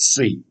Red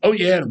Sea. Oh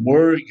yeah, the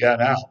word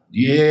got out.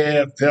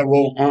 Yeah,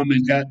 Pharaoh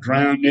army got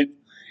drowned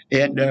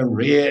in the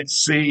Red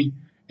Sea,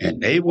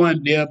 and they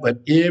weren't there, but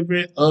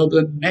every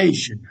other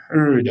nation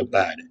heard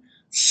about it.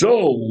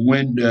 So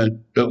when the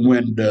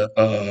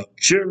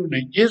children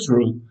of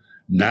Israel,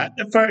 not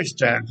the first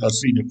time, because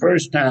see, the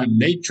first time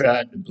they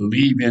tried to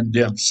believe in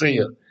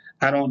themselves.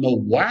 I don't know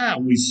why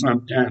we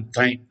sometimes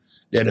think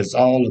that it's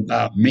all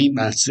about me,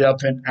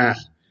 myself, and I.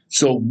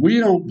 So we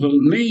don't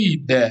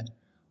believe that,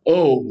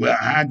 oh, well,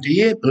 I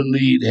did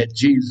believe that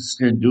Jesus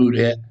can do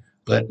that,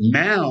 but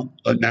now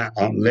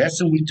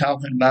unless we're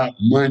talking about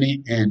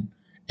money and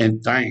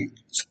things.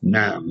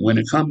 Now, when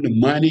it comes to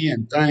money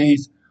and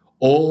things,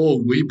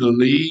 oh, we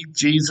believe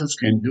Jesus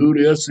can do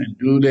this and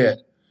do that.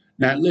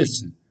 Now,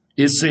 listen,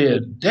 it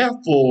said,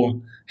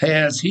 therefore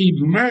has he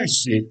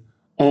mercy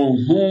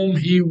on whom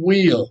he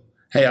will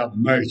have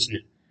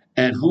mercy,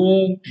 and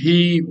whom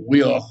he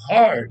will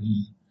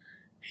harden,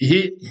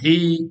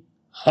 he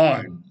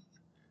harden.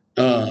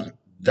 uh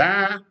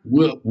Thy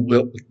will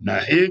now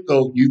here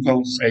go you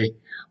gonna say,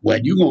 well,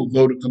 you gonna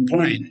go to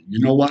complaining. You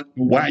know what?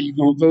 Why you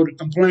gonna go to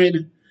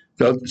complaining?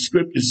 Because the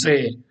scripture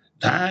said,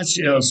 thou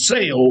shalt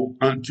say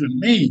unto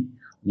me,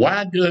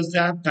 why dost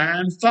thou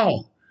find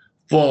fault?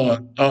 For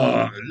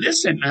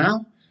listen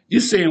now,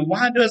 you're saying,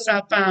 why dost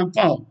thou find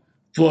fault?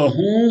 For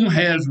whom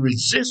has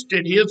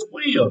resisted his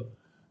will?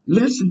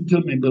 Listen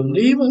to me,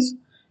 believers.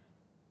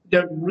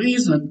 The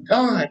reason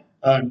God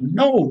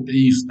knows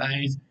these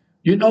things,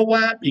 you know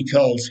why?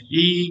 Because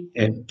He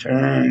in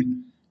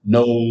turn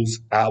knows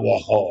our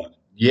heart.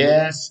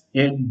 Yes,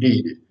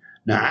 indeed.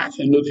 Now I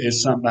can look at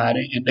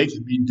somebody and they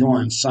can be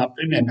doing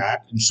something, and I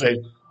can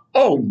say,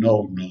 "Oh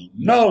no, no,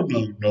 no,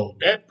 no, no,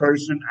 that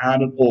person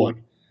out of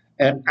order."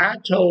 And I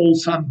told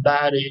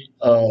somebody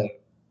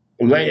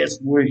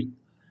last week,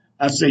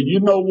 I said, you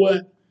know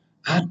what?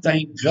 I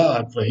thank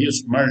God for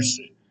his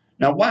mercy.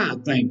 Now, why I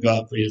thank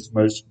God for his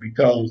mercy?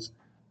 Because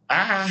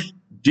I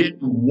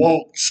didn't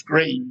walk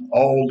straight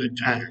all the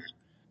time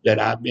that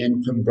I've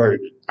been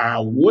converted. I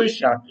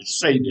wish I could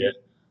say that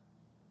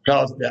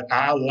because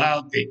I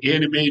allowed the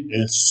enemy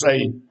to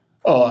say,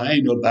 oh,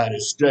 ain't nobody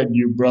studying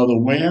you, Brother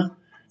Ware.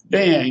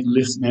 They ain't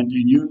listening to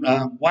you.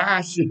 Now,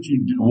 why should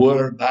you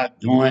worry about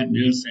doing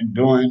this and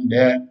doing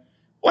that?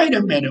 Wait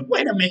a minute,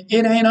 wait a minute.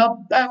 It ain't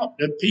about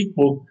the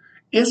people.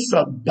 It's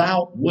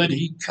about what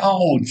he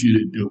called you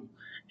to do.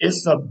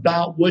 It's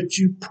about what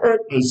you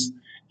purpose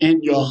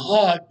in your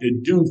heart to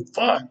do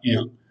for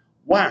him.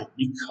 Why?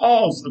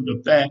 Because of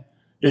the fact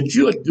that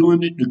you're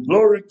doing it to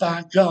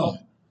glorify God.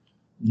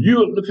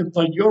 You're looking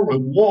for your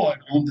reward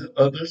on the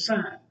other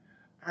side.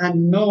 I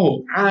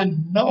know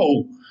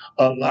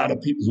a lot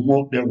of people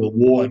want their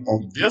reward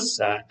on this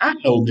side. I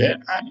know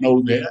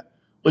that.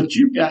 But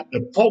you got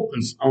to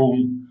focus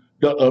on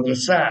the other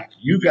side.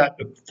 You got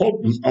to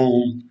focus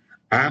on,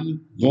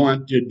 I'm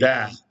going to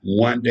die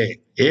one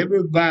day.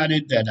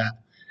 Everybody that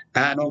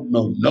I don't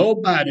know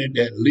nobody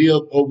that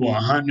lived over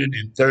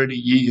 130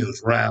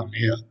 years around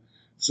here.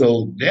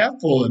 So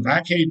therefore, if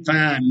I can't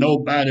find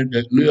nobody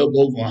that lived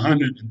over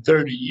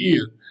 130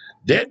 years,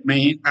 that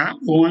means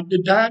I'm going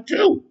to die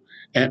too.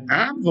 And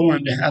I'm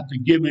going to have to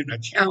give an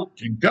account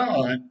to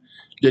God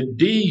the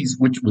deeds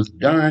which was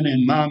done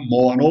in my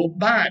mortal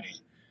body.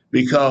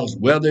 Because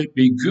whether it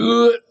be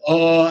good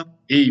or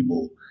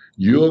evil,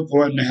 you're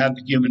going to have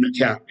to give an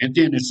account. And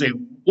then it say,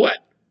 what?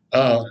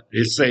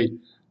 It say,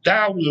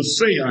 thou wilt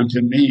say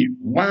unto me,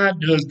 why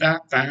dost thou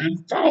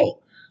find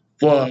fault?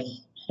 For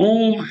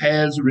whom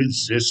has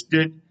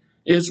resisted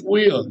his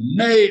will?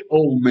 Nay,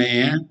 O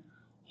man,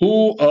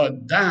 who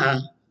art thou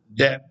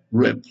that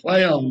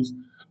repels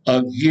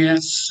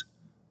against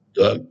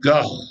the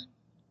God?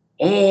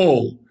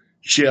 Oh,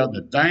 shall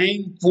the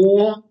thing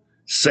formed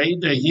say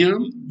to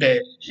him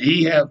that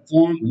he hath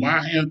formed,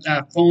 why hast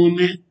thou formed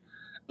me?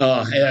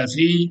 Has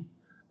he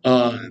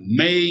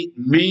made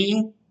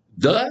me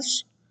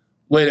thus?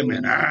 Wait a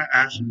minute,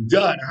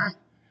 God,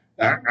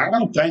 I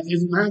don't think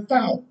it's my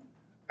fault.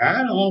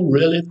 I don't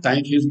really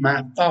think it's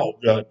my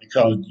fault, God,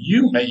 because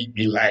you made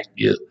me like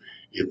this.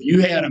 If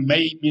you had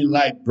made me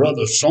like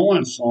brother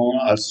so-and-so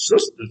or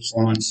sister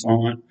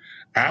so-and-so,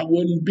 I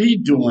wouldn't be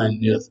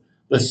doing this.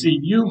 But see,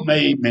 you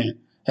made me.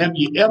 Have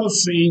you ever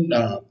seen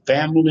a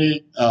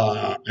family,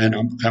 and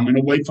I'm coming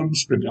away from the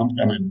scripture, I'm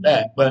coming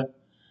back, but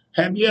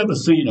have you ever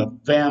seen a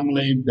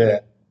family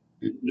that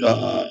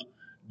uh,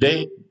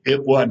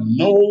 it was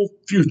no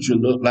future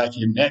looked like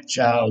in that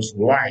child's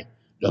life?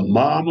 The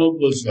mama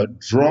was a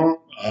drunk,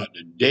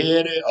 the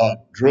daddy a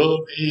drug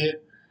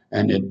head,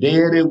 and the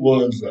daddy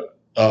was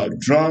a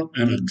drunk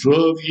and a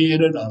drug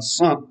headed or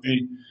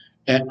something.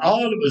 And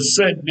all of a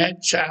sudden,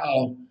 that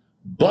child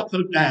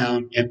buckled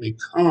down and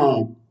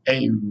become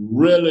a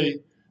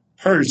really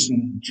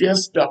person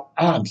just the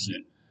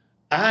opposite.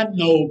 I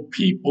know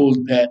people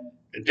that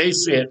they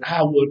said,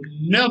 I would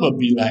never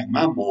be like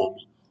my mama,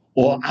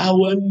 or I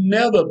would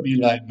never be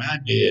like my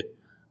dad.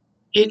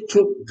 It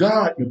took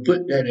God to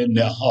put that in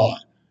their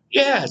heart.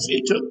 Yes,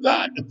 it took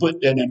God to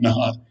put that in their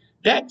heart.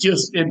 That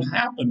just didn't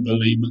happen,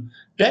 believer.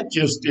 That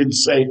just didn't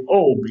say,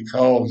 oh,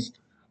 because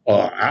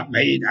I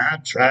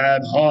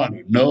tried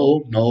harder.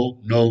 No, no,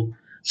 no.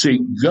 See,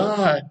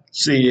 God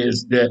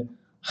says that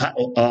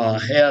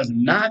has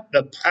not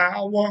the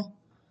power.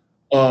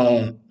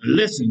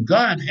 Listen,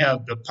 God has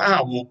the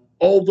power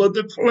over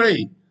the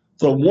clay.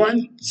 For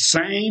one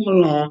same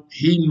lump,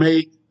 he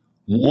make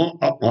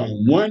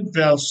one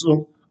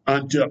vessel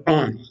unto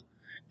honor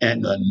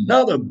and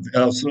another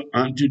vessel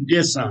unto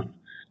dishonor.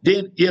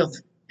 Then if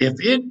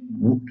it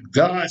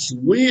God's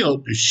will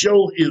to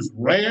show his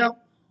wrath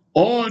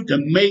or to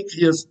make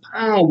his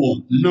power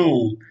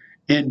known,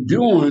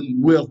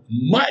 enduring with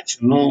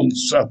much long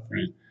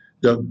suffering,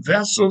 the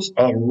vessels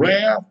of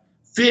wrath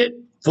fit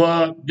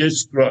for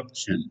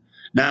destruction.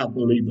 Now,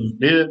 believers,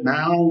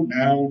 now,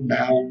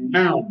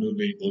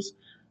 believers,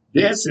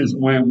 this is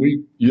when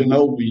we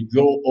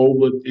go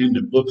over in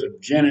the book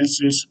of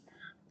Genesis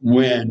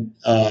when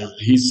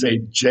he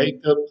said,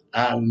 Jacob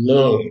I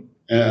love,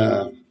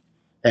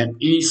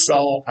 and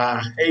Esau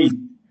I hate,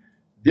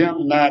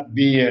 them not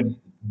being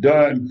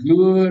done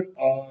good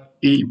or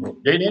evil.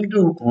 They didn't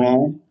do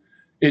wrong.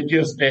 It's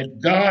just that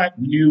God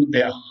knew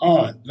their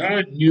heart.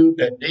 God knew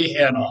that they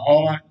had a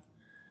heart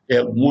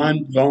that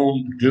one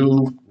gonna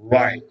do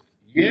right.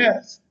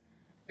 Yes.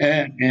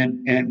 And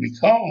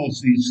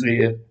because he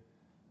said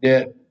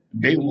that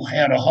they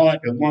had a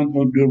heart that one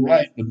gonna do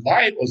right, the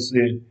Bible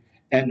said,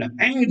 and the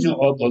angel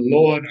of the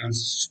Lord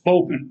has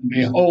spoken,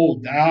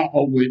 behold, thou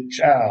art with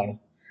child,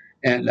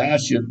 and thou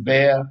shalt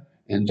bear,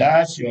 and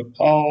thou shalt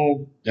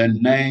call the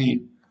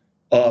name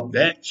of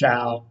that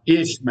child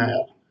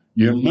Ishmael.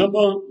 You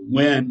remember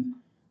when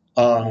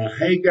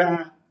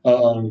Hagar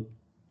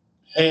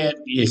had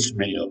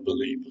Ishmael,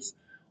 believers,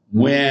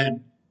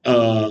 when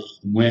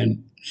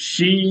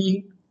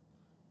she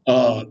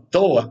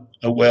thought,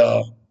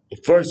 well,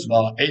 first of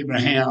all,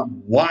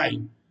 Abraham's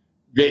wife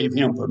gave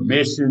him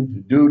permission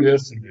to do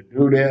this and to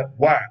do that.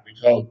 Why?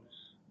 Because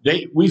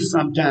we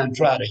sometimes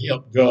try to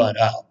help God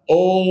out.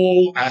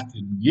 Oh, I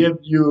can give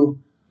you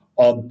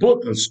a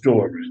book of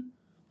story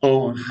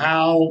on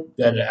how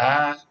that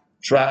I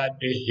tried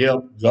to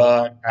help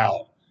God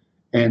out.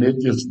 And it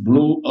just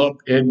blew up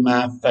in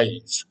my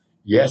face.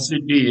 Yes,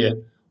 it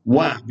did.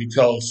 Why?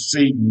 Because,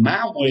 see,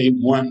 my way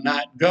was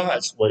not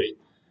God's way.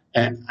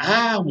 And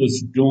I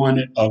was doing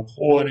it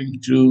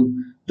according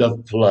to the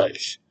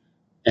flesh.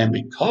 And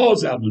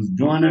because I was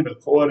doing it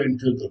according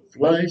to the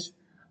flesh,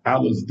 I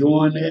was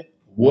doing it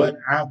what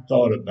I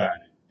thought about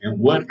it and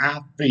what I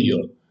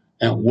feel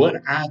and what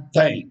I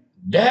think.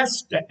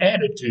 That's the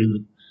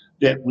attitude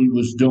that we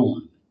was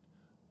doing.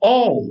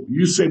 Oh,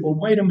 you say, well,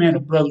 wait a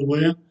minute, Brother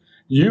Will.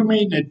 You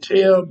mean to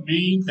tell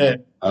me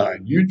that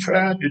you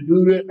tried to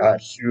do that? I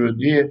sure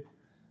did.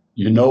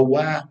 You know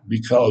why?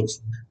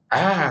 Because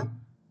I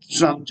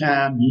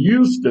sometimes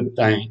used to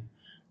think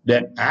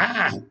that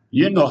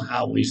you know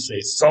how we say,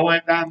 so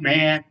is a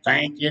man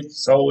thinketh,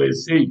 so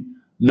is he.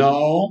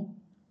 No,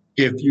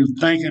 if you're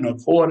thinking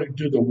according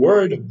to the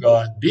word of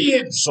God,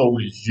 then so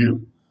is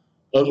you.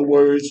 In other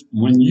words,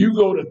 when you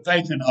go to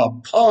thinking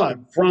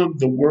apart from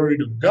the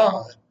word of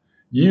God,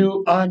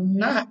 you are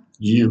not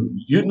you.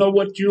 You know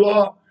what you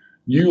are?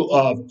 You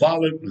are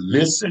following.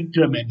 Listen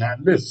to me now.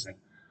 Listen.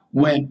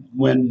 When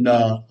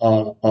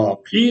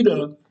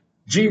Peter,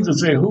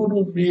 Jesus said, "Who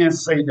do men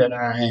say that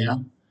I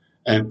am?"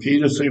 And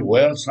Peter said,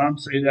 "Well, some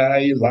say that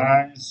I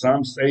Elijah,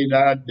 some say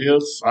that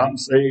this, some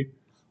say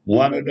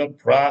one of the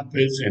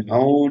prophets, and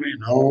on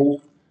and on."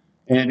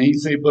 And he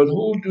said, "But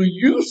who do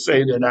you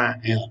say that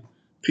I am?"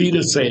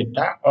 Peter said,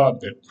 "Thou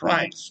art the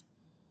Christ,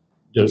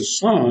 the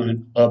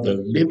Son of the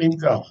living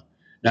God."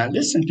 Now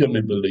listen to me,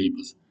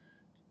 believers.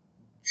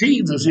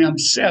 Jesus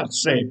himself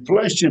said,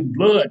 "Flesh and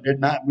blood did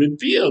not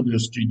reveal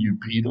this to you,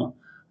 Peter,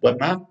 but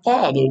my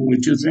Father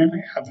which is in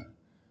heaven."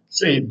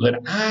 Say,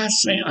 "But I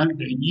say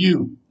unto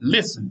you,"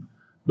 listen,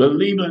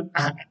 believer,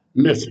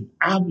 listen,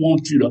 I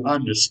want you to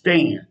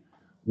understand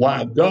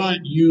why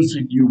God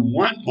using you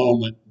one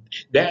moment,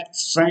 that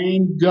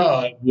same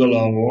God will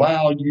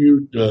allow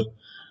you to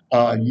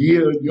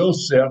yield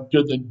yourself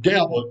to the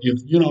devil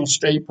if you don't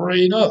stay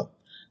prayed up.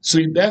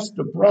 See, that's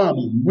the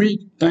problem.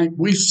 We think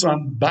we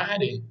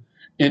somebody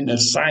in the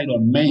sight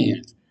of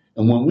man.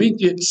 And when we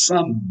get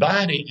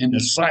somebody in the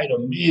sight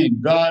of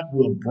men, God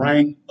will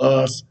bring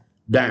us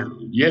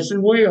down. Yes, He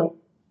will.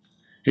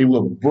 He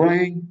will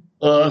bring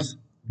us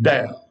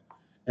down.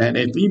 And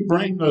if He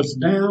bring us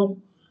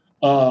down,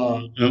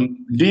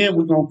 then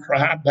we're going to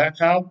cry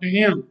back out to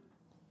Him.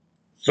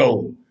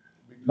 So,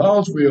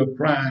 because we are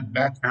crying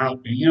back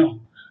out to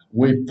Him,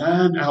 we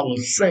find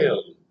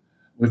ourselves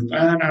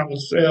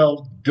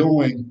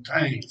doing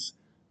things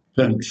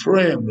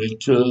contrary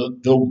to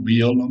the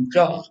will of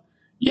God.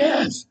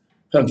 Yes,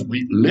 because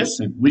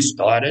we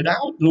started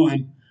out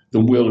doing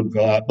the will of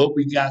God, but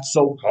we got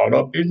so caught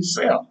up in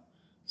self.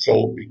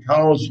 So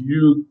because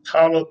you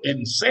caught up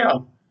in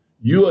self,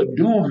 you are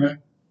doing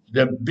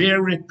the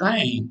very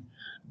thing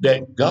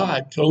that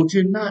God told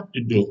you not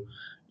to do.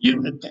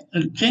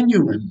 Can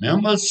you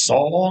remember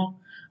Saul?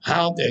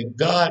 How that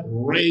God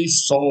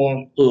raised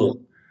Saul up.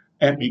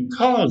 And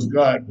because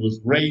God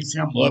was raised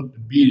him up to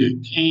be the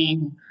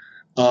king,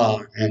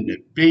 and to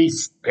be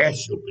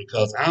special,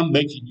 because I'm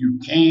making you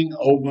king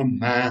over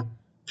my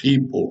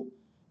people.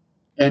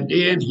 And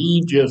then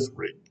he just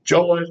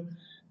rejoiced,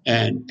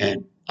 and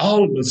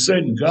all of a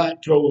sudden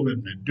God told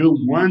him to do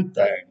one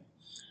thing,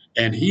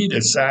 and he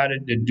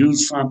decided to do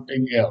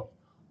something else.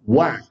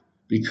 Why?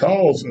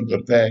 Because of the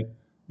fact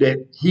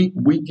that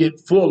we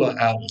get full of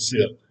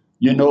ourselves.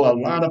 You know, a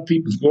lot of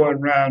people's going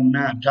around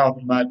now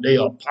talking about they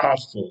are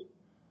apostles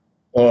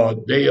or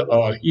they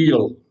are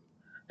healed.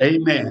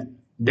 Amen.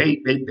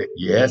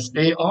 Yes,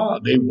 they are.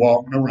 They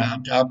walking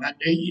around talking about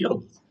they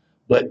healed.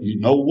 But you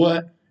know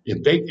what?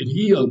 If they could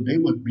heal, they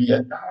would be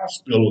at the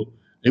hospital.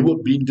 They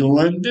would be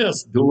doing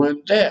this,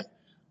 doing that.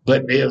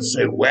 But they'll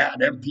say, "Well,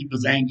 them people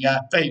ain't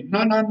got faith."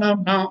 No, no, no,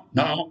 no,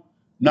 no,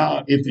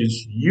 no. If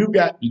it's you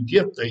got the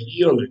gift of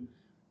healing,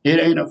 it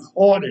ain't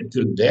according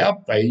to their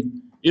faith.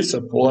 It's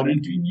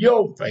according to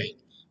your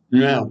faith.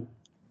 Now,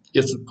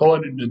 it's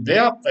according to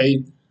their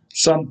faith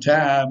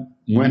sometime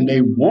when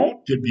they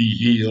want to be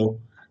healed,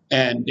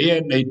 and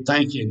then they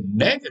thinking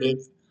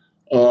negative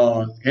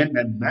in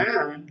the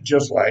mind,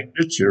 just like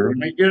the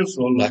children of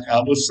Israel, like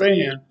I was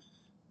saying,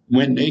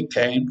 when they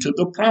came to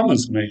the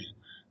promised land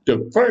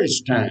the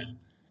first time.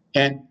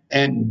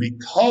 And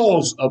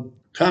because of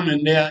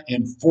coming there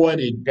in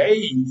 40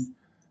 days,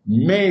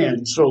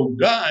 man, so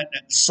God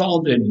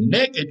saw the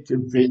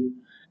negative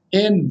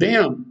in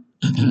them.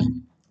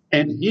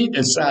 And he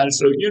decided,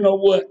 so you know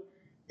what?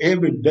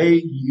 Every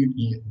day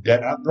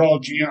that I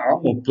brought you in,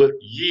 I'm going to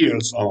put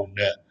years on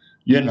that.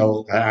 You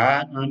know,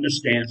 I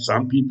understand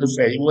some people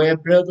say, "Well,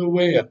 brother,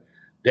 well,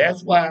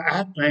 that's why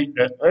I think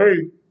the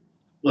earth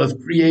was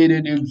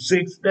created in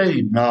 6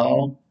 days."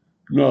 No,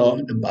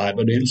 no, the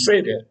Bible didn't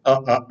say that.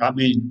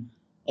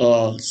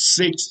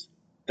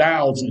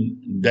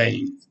 6,000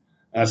 days.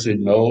 I said,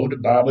 no, the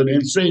Bible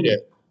didn't say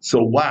that.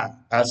 So why?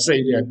 I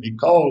say that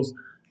because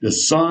the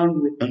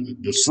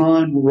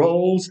sun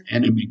rose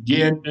and it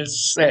began to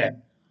set.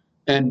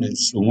 And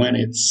when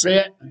it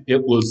set,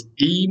 it was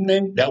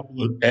evening.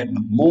 And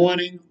the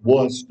morning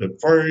was the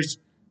first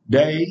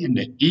day, and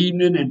the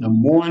evening and the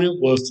morning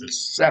was the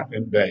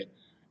second day,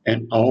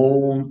 and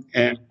on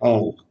and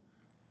on.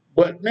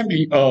 But let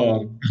me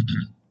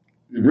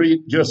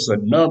read just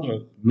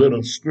another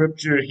little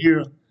scripture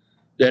here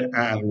that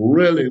I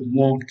really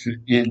want to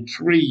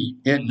intrigue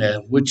in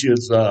there, which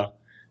is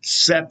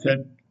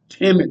 2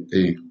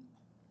 Timothy.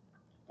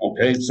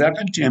 Okay,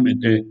 2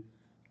 Timothy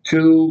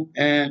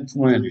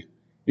 2:20.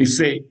 He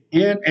said,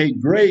 "In a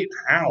great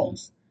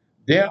house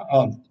there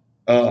are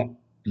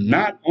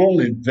not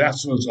only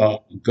vessels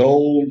of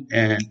gold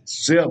and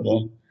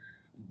silver,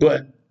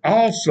 but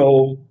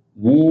also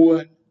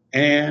wood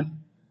and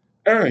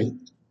earth.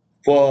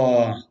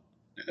 For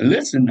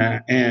listen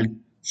now,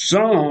 and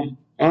some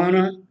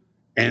honor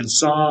and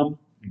some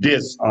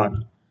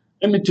dishonor."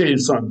 Let me tell you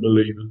something,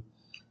 believer.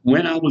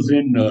 When I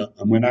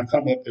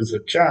come up as a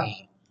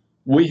child,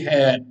 we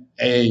had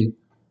a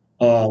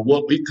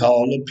what we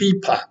call a pea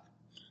pot.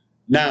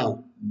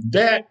 Now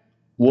that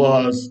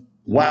was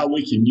why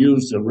we can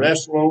use the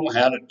restroom,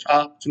 had a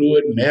top to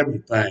it and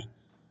everything.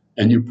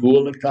 and you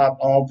pull the top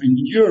off and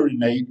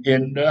urinate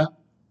in the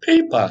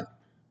pea pot.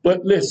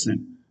 But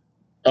listen,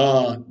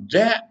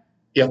 that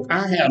if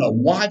I had a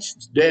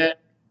watched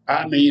that,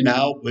 I mean,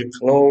 out with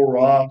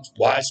Clorox,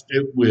 washed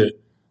it with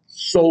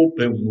soap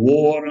and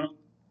water,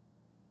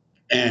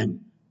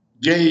 and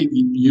gave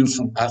you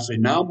some. I said,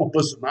 now I'm gonna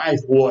put some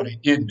ice water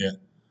in there.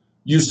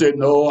 You said,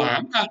 no,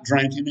 I'm not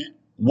drinking it.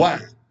 Why?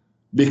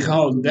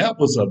 Because that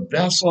was a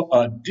vessel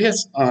of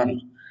dishonor.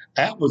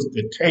 That was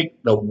to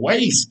take the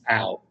waste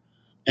out.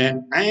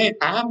 And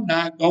I'm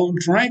not going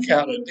to drink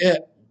out of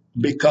that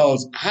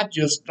because I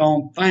just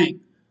don't think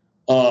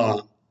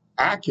uh,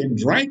 I can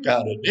drink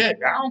out of that.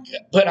 I don't care.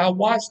 But I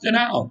washed it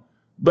out.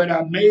 But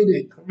I made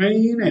it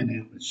clean and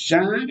it was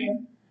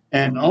shining.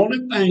 And the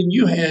only thing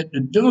you had to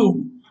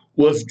do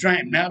was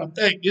drink. Matter of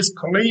fact, it's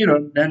cleaner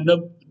than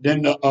the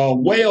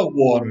well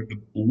water,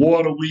 the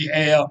water we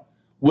have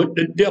with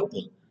the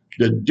dipper.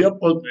 The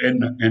dipper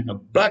and the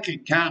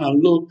bucket kind of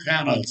look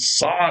kind of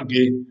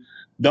soggy,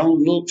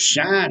 don't look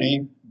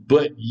shiny,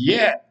 but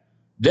yet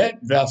that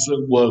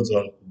vessel was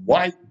a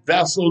white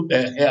vessel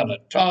that had a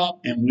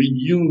top, and we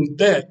used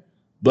that.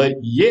 But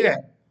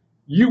yet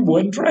you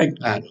wouldn't drink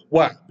out of it.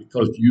 Why?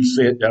 Because you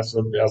said that's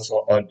a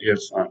vessel of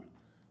dishonor.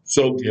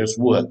 So guess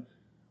what?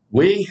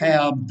 We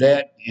have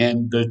that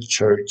in the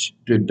church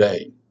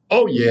today.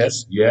 Oh,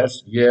 yes,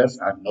 yes, yes.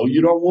 I know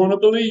you don't want to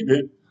believe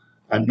it.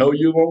 I know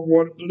you don't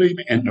want to believe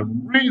it. And the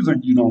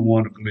reason you don't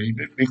want to believe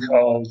it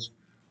because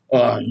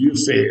you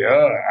say,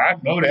 I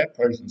know that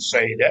person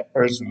say that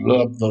person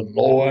loved the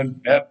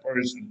Lord, that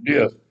person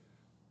this.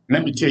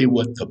 Let me tell you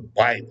what the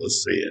Bible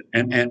said.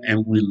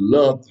 And we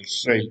love to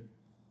say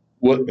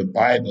what the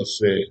Bible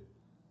said.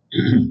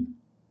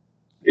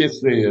 It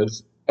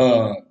says,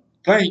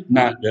 think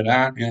not that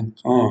I am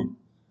come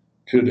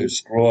to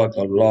destroy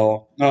the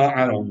law. No,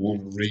 I don't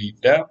want to read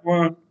that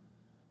one.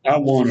 I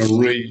want to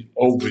read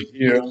over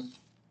here.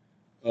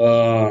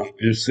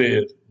 It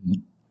says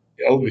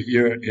over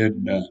here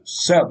in the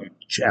 7th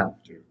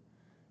chapter,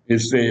 it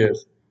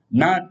says,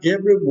 not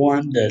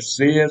everyone that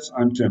says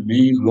unto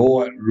me,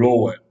 Lord,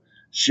 Lord,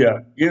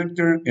 shall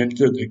enter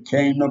into the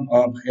kingdom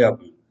of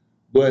heaven,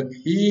 but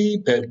he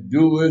that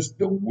doeth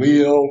the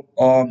will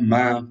of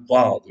my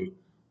Father,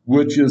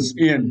 which is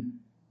in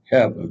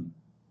heaven.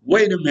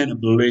 Wait a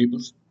minute,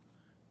 believers.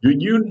 Do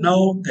you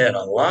know that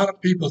a lot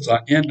of people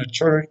are in the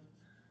church?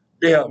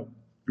 They're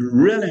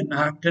really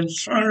not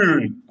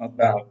concerned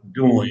about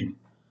doing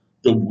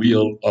the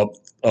will of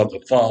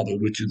the Father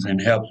which is in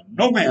heaven.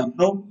 No, ma'am,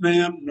 no,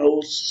 ma'am,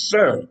 no,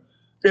 sir.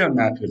 They're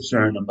not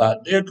concerned about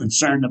it. They're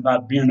concerned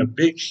about being a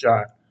big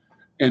shot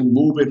and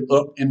moving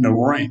up in the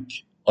rank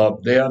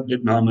of their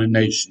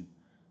denomination.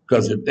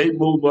 Because if they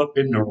move up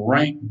in the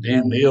rank,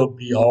 then they'll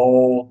be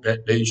all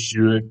that they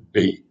should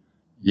be.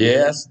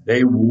 Yes,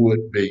 they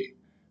would be.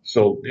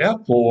 So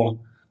therefore,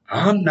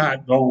 I'm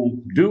not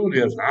going to do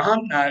this.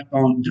 I'm not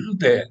going to do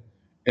that.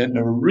 And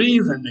the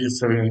reason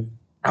is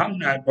I'm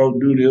not going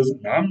to do this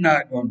and I'm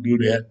not going to do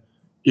that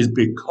is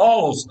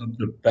because of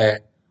the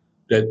fact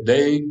that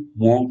they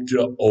want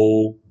to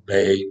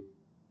obey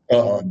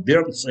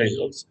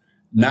themselves,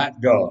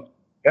 not God.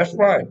 That's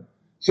right.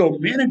 So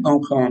many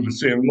gonna come and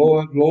say,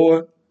 Lord,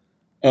 Lord,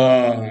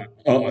 they're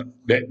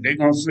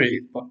gonna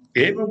say,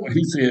 everyone,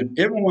 he said,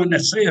 everyone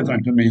that says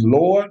unto me,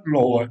 Lord,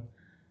 Lord,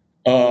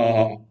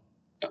 uh,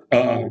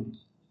 uh,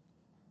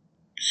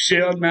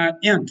 shall not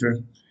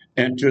enter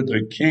into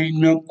the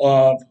kingdom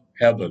of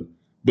heaven,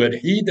 but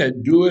he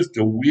that doeth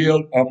the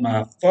will of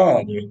my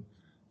Father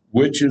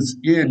which is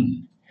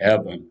in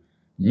heaven.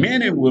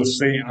 Many will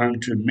say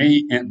unto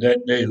me in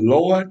that day,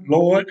 Lord,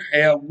 Lord,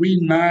 have we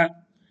not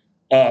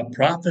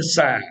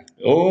prophesied?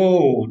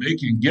 Oh, they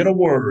can get a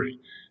word.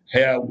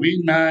 Have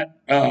we not,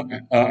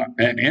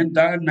 and in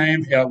thy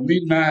name have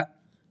we not,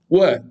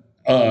 what?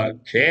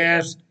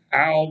 Cast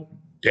out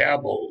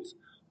devils.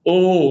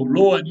 Oh,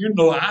 Lord, you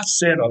know, I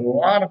set a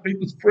lot of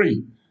people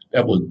free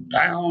that was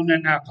bound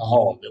in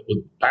alcohol, that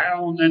was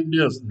bound in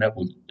this, and that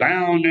was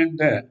bound in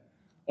that.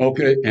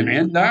 Okay, and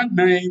in thy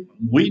name,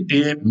 we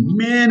did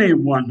many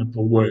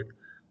wonderful work.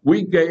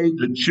 We gave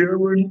the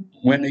children,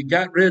 when they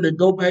got ready to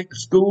go back to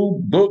school,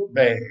 book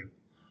bags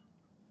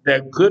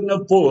that couldn't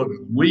afford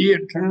it. We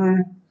in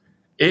turn,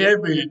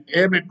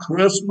 every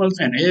Christmas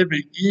and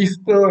every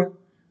Easter,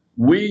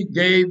 we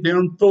gave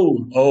them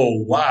food.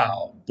 Oh,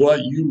 wow. Boy,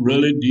 you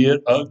really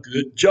did a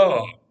good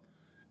job.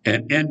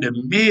 And in the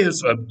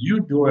midst of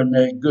you doing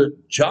that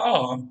good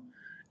job,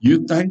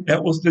 you think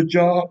that was the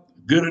job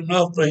good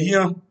enough for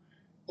him?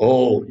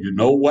 Oh, you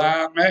know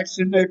why I'm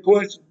asking that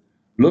question?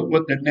 Look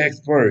what the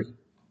next verse.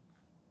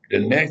 The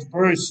next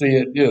verse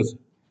said this,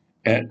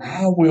 and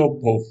I will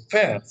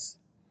profess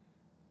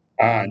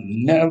I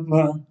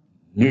never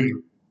knew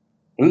you.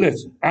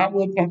 Listen, I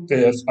will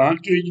confess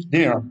unto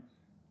them,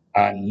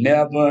 I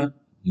never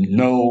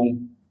know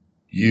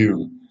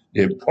you.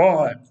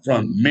 Depart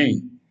from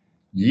me,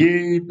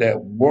 ye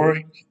that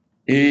work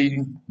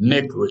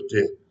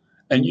iniquity.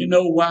 And you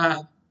know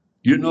why?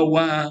 You know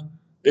why?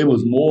 They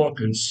was more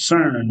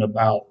concerned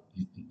about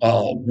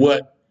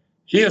what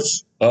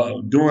his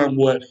doing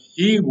what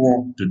he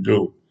wants to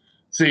do.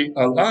 See,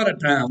 a lot of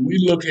times we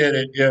look at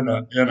it in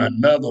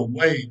another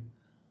way,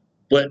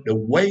 but the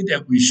way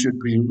that we should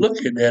be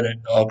looking at it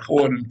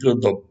according to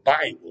the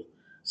Bible.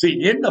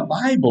 See, in the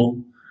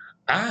Bible,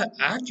 I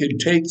can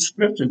take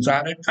scriptures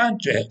out of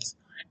context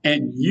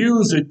and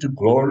use it to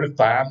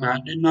glorify my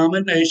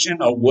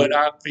denomination or what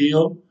I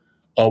feel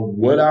or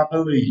what I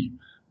believe.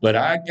 But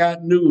I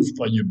got news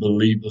for you,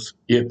 believers.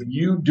 If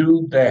you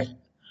do that,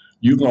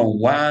 you're going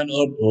to wind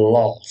up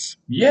lost.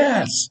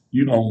 Yes,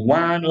 you're going to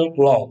wind up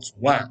lost.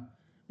 Why?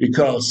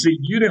 Because, see,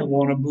 you didn't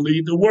want to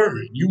believe the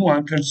word. You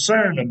weren't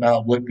concerned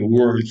about what the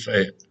word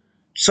said.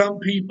 Some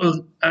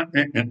people,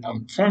 and I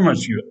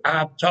promise you,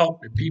 I've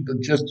talked to people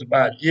just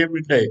about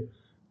every day.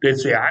 They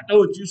say, I know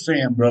what you're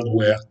saying, Brother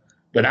West,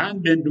 but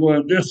I've been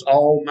doing this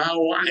all my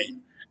life.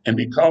 And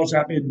because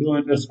I've been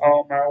doing this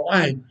all my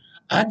life,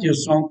 I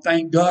just don't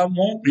think God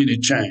wants me to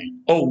change.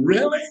 Oh,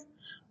 really?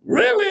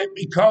 Really?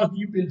 Because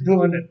you've been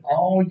doing it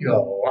all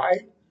your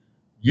life?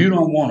 You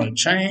don't want to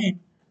change?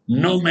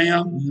 No,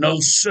 ma'am. No,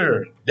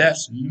 sir.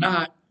 That's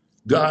not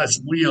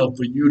God's will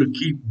for you to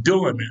keep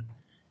doing it.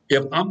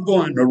 If I'm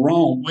going the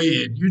wrong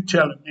way and you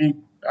telling me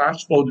I'm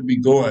supposed to be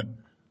going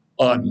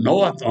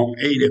north on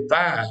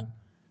 85,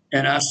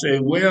 and I say,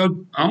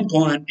 well, I'm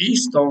going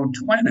east on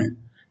 20,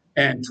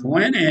 and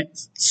 20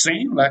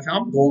 seems like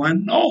I'm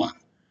going north.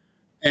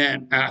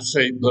 And I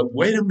say, but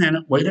wait a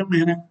minute.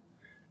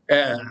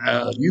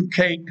 You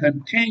can't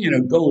continue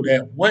to go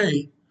that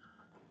way.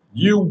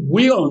 You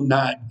will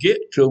not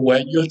get to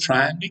where you're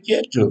trying to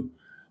get to.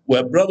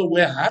 Well, Brother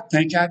Ware, I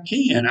think I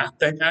can. I'm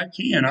going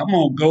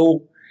to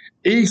go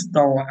east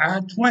on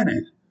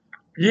I-20.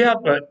 Yeah,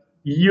 but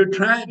you're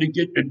trying to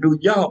get to New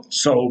York,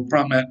 so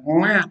from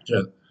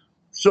Atlanta.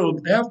 So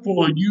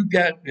therefore, you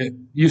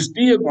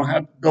still going to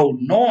have to go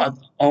north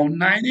on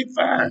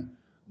 95.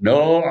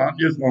 No, I'm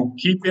just going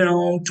to keep it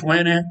on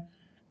 20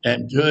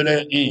 and to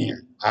the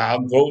end.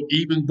 I'll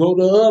even go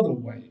the other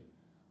way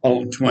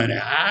on 20.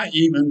 I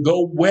even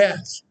go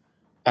west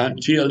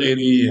until it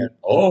is.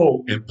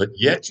 Oh, but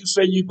yet you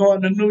say you're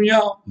going to New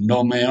York?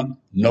 No, ma'am.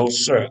 No,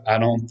 sir. I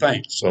don't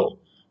think so.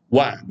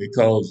 Why?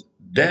 Because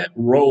that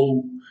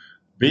road,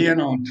 being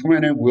on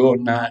 20, will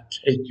not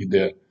take you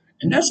there.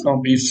 And that's going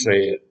to be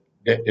said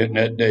in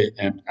that day.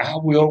 And I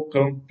will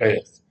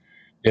confess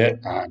that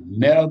I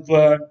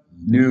never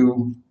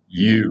knew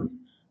you.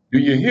 Do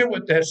you hear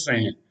what that's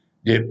saying?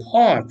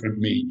 Depart from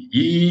me,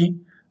 ye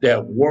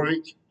that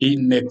work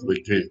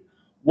iniquity.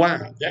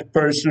 Why? That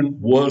person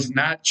was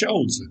not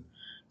chosen.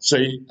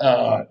 See,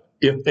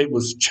 if they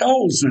was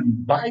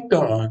chosen by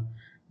God,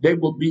 they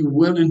would be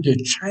willing to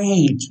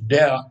change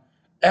their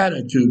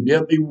attitude.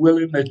 They'll be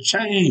willing to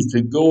change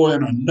to go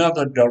in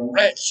another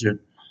direction.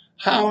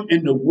 How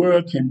in the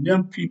world can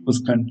them people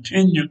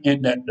continue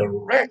in that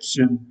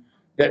direction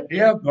that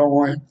they're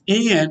going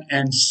in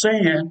and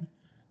saying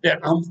that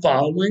I'm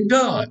following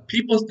God?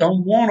 People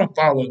don't want to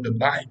follow the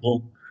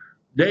Bible.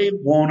 They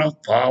want to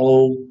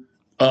follow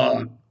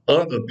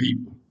other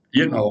people.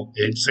 You know,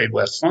 they say,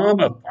 well, some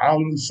are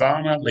following,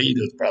 some are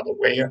leaders, Brother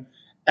Ware.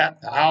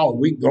 After all,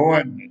 we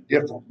going in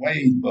different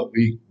ways, but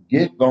we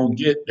gonna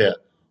get there.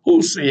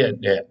 Who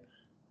said that?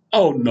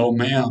 Oh, no,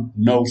 ma'am.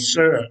 No,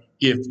 sir.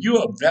 If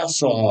you're a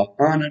vessel of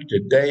honor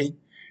today,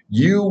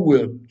 you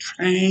will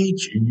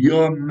change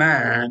your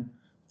mind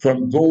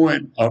from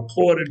going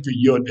according to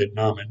your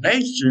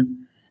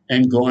denomination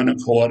and going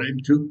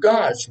according to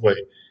God's way.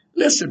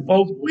 Listen,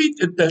 folks,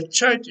 the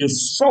church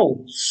is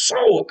so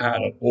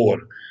out of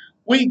order.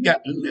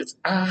 Listen,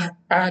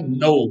 I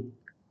know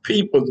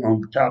people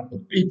on top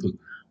of people,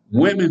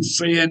 women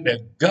saying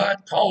that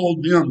God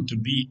called them to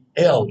be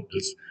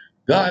elders.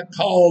 God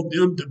called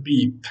them to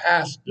be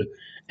pastors,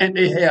 and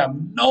they have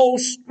no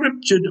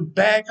scripture to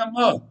back them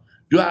up.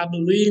 Do I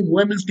believe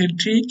women can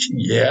teach?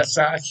 Yes,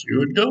 I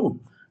sure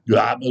do. Do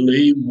I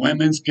believe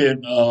women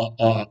can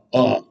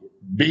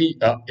be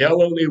an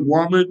elderly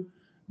woman?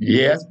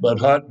 Yes, but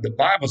the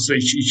Bible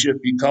says she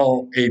should be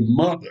called a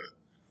mother.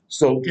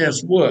 So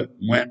guess what?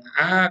 When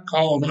I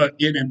call her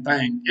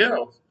anything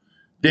else,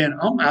 then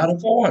I'm out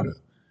of order.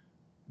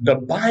 The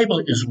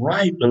Bible is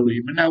right,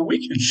 believer. Now,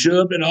 we can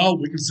shove it off.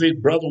 We can say,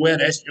 Brother, well,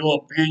 that's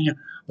your opinion.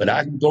 But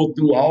I can go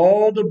through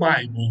all the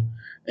Bible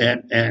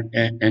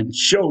and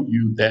show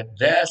you that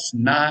that's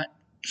not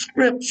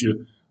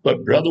scripture.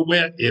 But, Brother,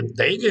 well, if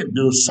they didn't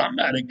do it,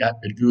 somebody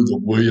got to do the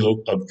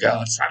will of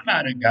God.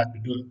 Somebody got to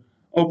do it.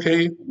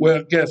 Okay,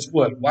 well, guess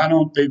what? Why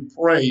don't they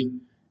pray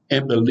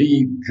and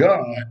believe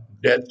God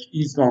that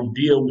he's going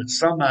to deal with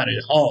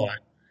somebody's heart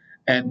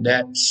and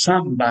that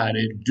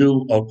somebody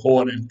do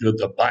according to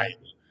the Bible?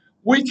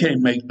 We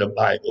can't make the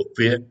Bible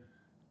fit.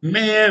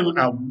 Man,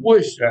 I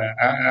wish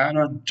I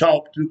don't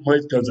talk too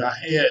much because I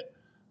had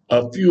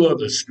a few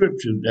other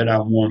scriptures that I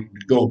wanted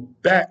to go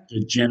back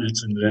to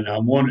Genesis and I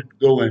wanted to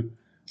go in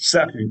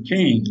 2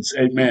 Kings.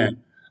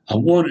 Amen. I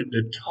wanted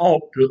to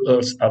talk to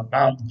us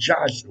about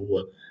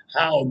Joshua,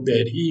 how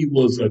that he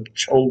was a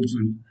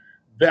chosen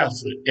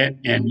vessel.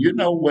 And you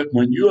know what?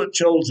 When you're a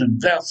chosen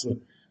vessel,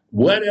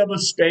 Whatever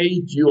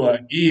stage you are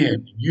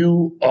in,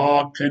 you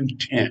are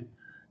content.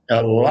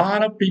 A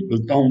lot of people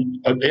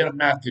they're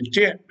not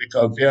content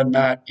because they're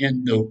not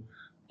in the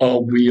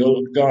will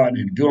of God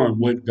and doing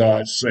what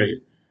God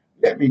said.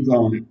 Let me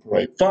go on and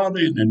pray. Father,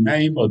 in the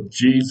name of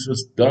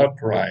Jesus the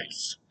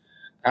Christ,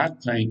 I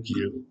thank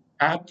you.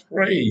 I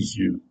praise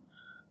you.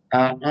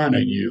 I honor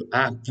you.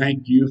 I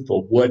thank you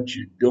for what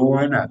you're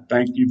doing. I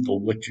thank you for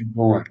what you're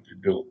going to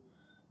do.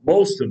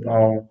 Most of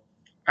all,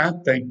 I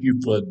thank you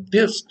for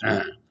this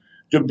time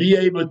to be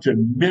able to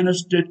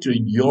minister to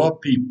your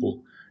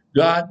people.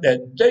 God,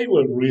 that they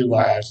will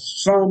realize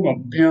some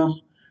of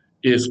them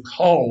is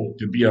called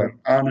to be an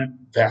honored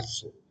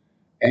vessel.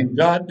 And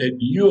God, that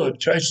you will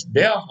touch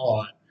their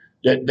heart,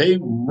 that they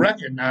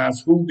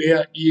recognize who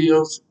there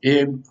is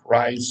in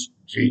Christ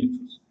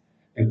Jesus.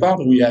 And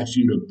Father, we ask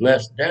you to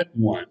bless that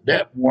one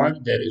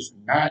that is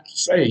not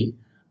saved,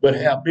 but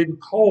have been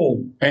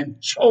called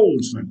and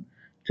chosen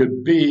to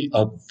be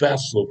a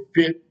vessel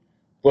fit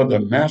for the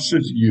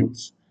Master's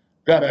use.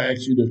 God, I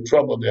ask you to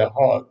trouble their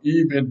heart,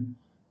 even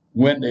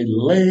when they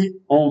lay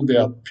on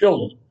their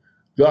pillow.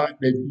 God,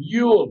 that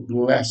you'll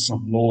bless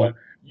them, Lord.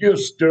 You'll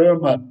stir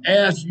them up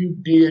as you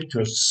did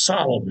to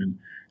Solomon.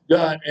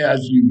 God,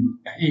 as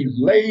he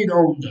laid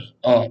on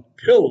the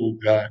pillow,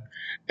 God,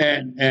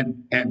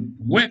 and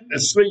went to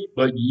sleep,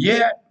 but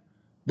yet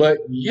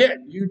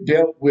you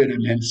dealt with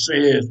him and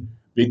said,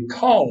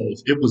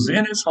 because it was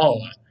in his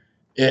heart,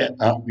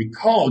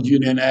 because you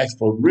didn't ask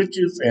for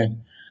riches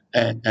and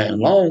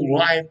long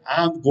life,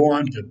 I'm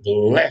going to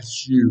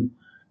bless you.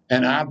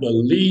 And I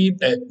believe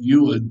that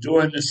you are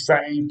doing the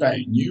same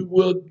thing. You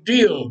will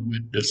deal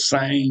with the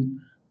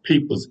same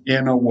people's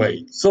inner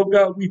way. So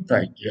God, we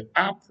thank you.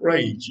 I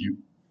praise you.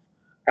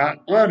 I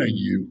honor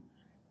you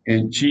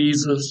in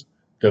Jesus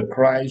the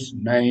Christ's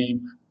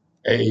name.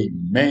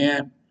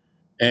 Amen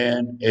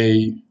and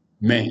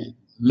amen.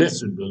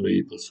 Listen,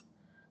 believers,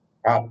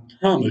 I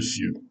promise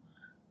you,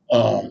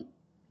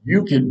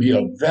 you can be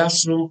a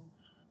vessel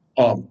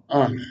of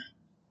honor.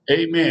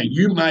 Amen.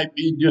 You might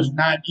be just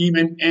not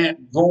even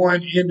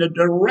going in the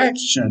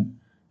direction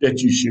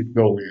that you should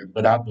go in,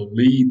 but I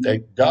believe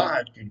that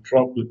God can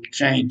trouble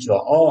change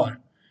your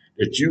heart,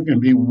 that you can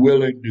be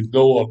willing to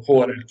go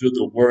according to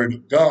the word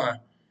of God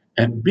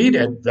and be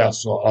that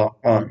vessel of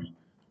honor.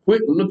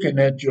 Quit looking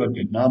at your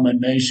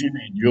denomination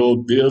and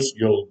your this,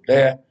 your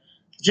that.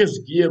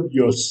 Just give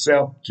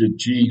yourself to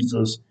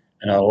Jesus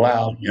and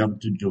allow him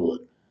to do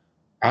it.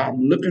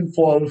 I'm looking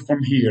forward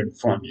from hearing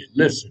from you.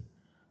 Listen,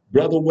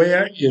 Brother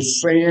Ware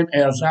is saying,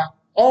 as I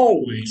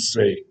always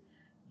say,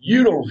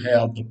 you don't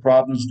have the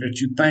problems that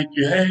you think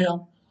you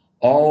have.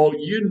 All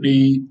you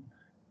need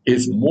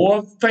is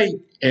more faith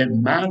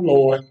in my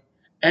Lord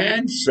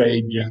and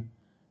Savior,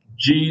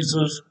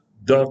 Jesus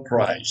the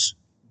Christ.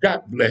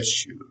 God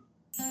bless you.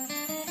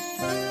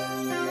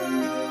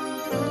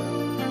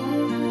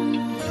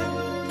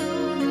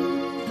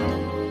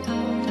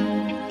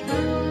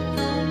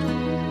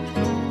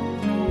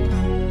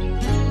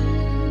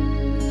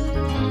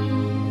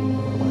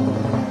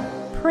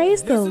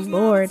 Praise the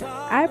Lord.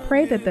 I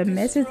pray that the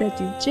message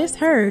that you just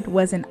heard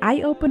was an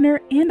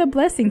eye-opener and a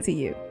blessing to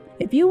you.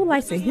 If you would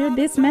like to hear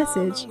this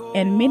message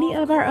and many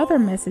of our other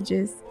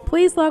messages,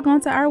 please log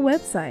on to our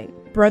website,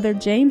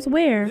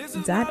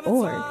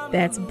 brotherjamesware.org.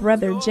 That's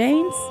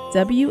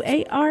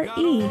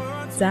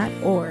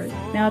brotherjamesware.org.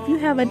 Now, if you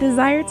have a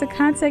desire to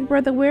contact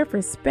Brother Ware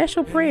for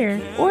special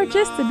prayer or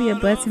just to be a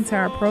blessing to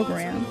our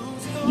program,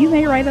 you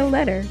may write a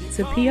letter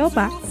to P.O.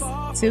 Box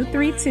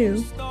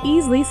 232,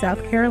 Easley,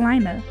 South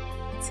Carolina,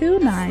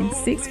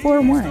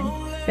 29641.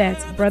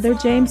 That's Brother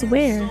James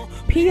Ware,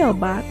 P.O.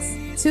 Box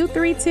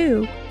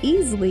 232,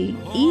 Easley,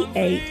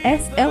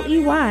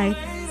 EASLEY,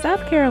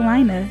 South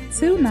Carolina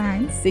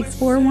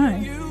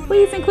 29641.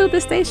 Please include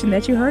the station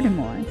that you heard him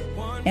on.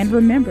 And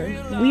remember,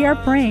 we are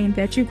praying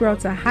that you grow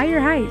to higher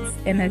heights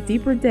and a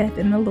deeper depth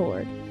in the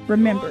Lord.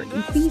 Remember,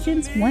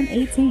 Ephesians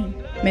 1:18.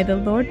 May the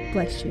Lord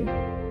bless you.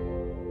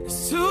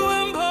 It's too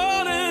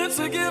important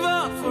to give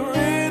up for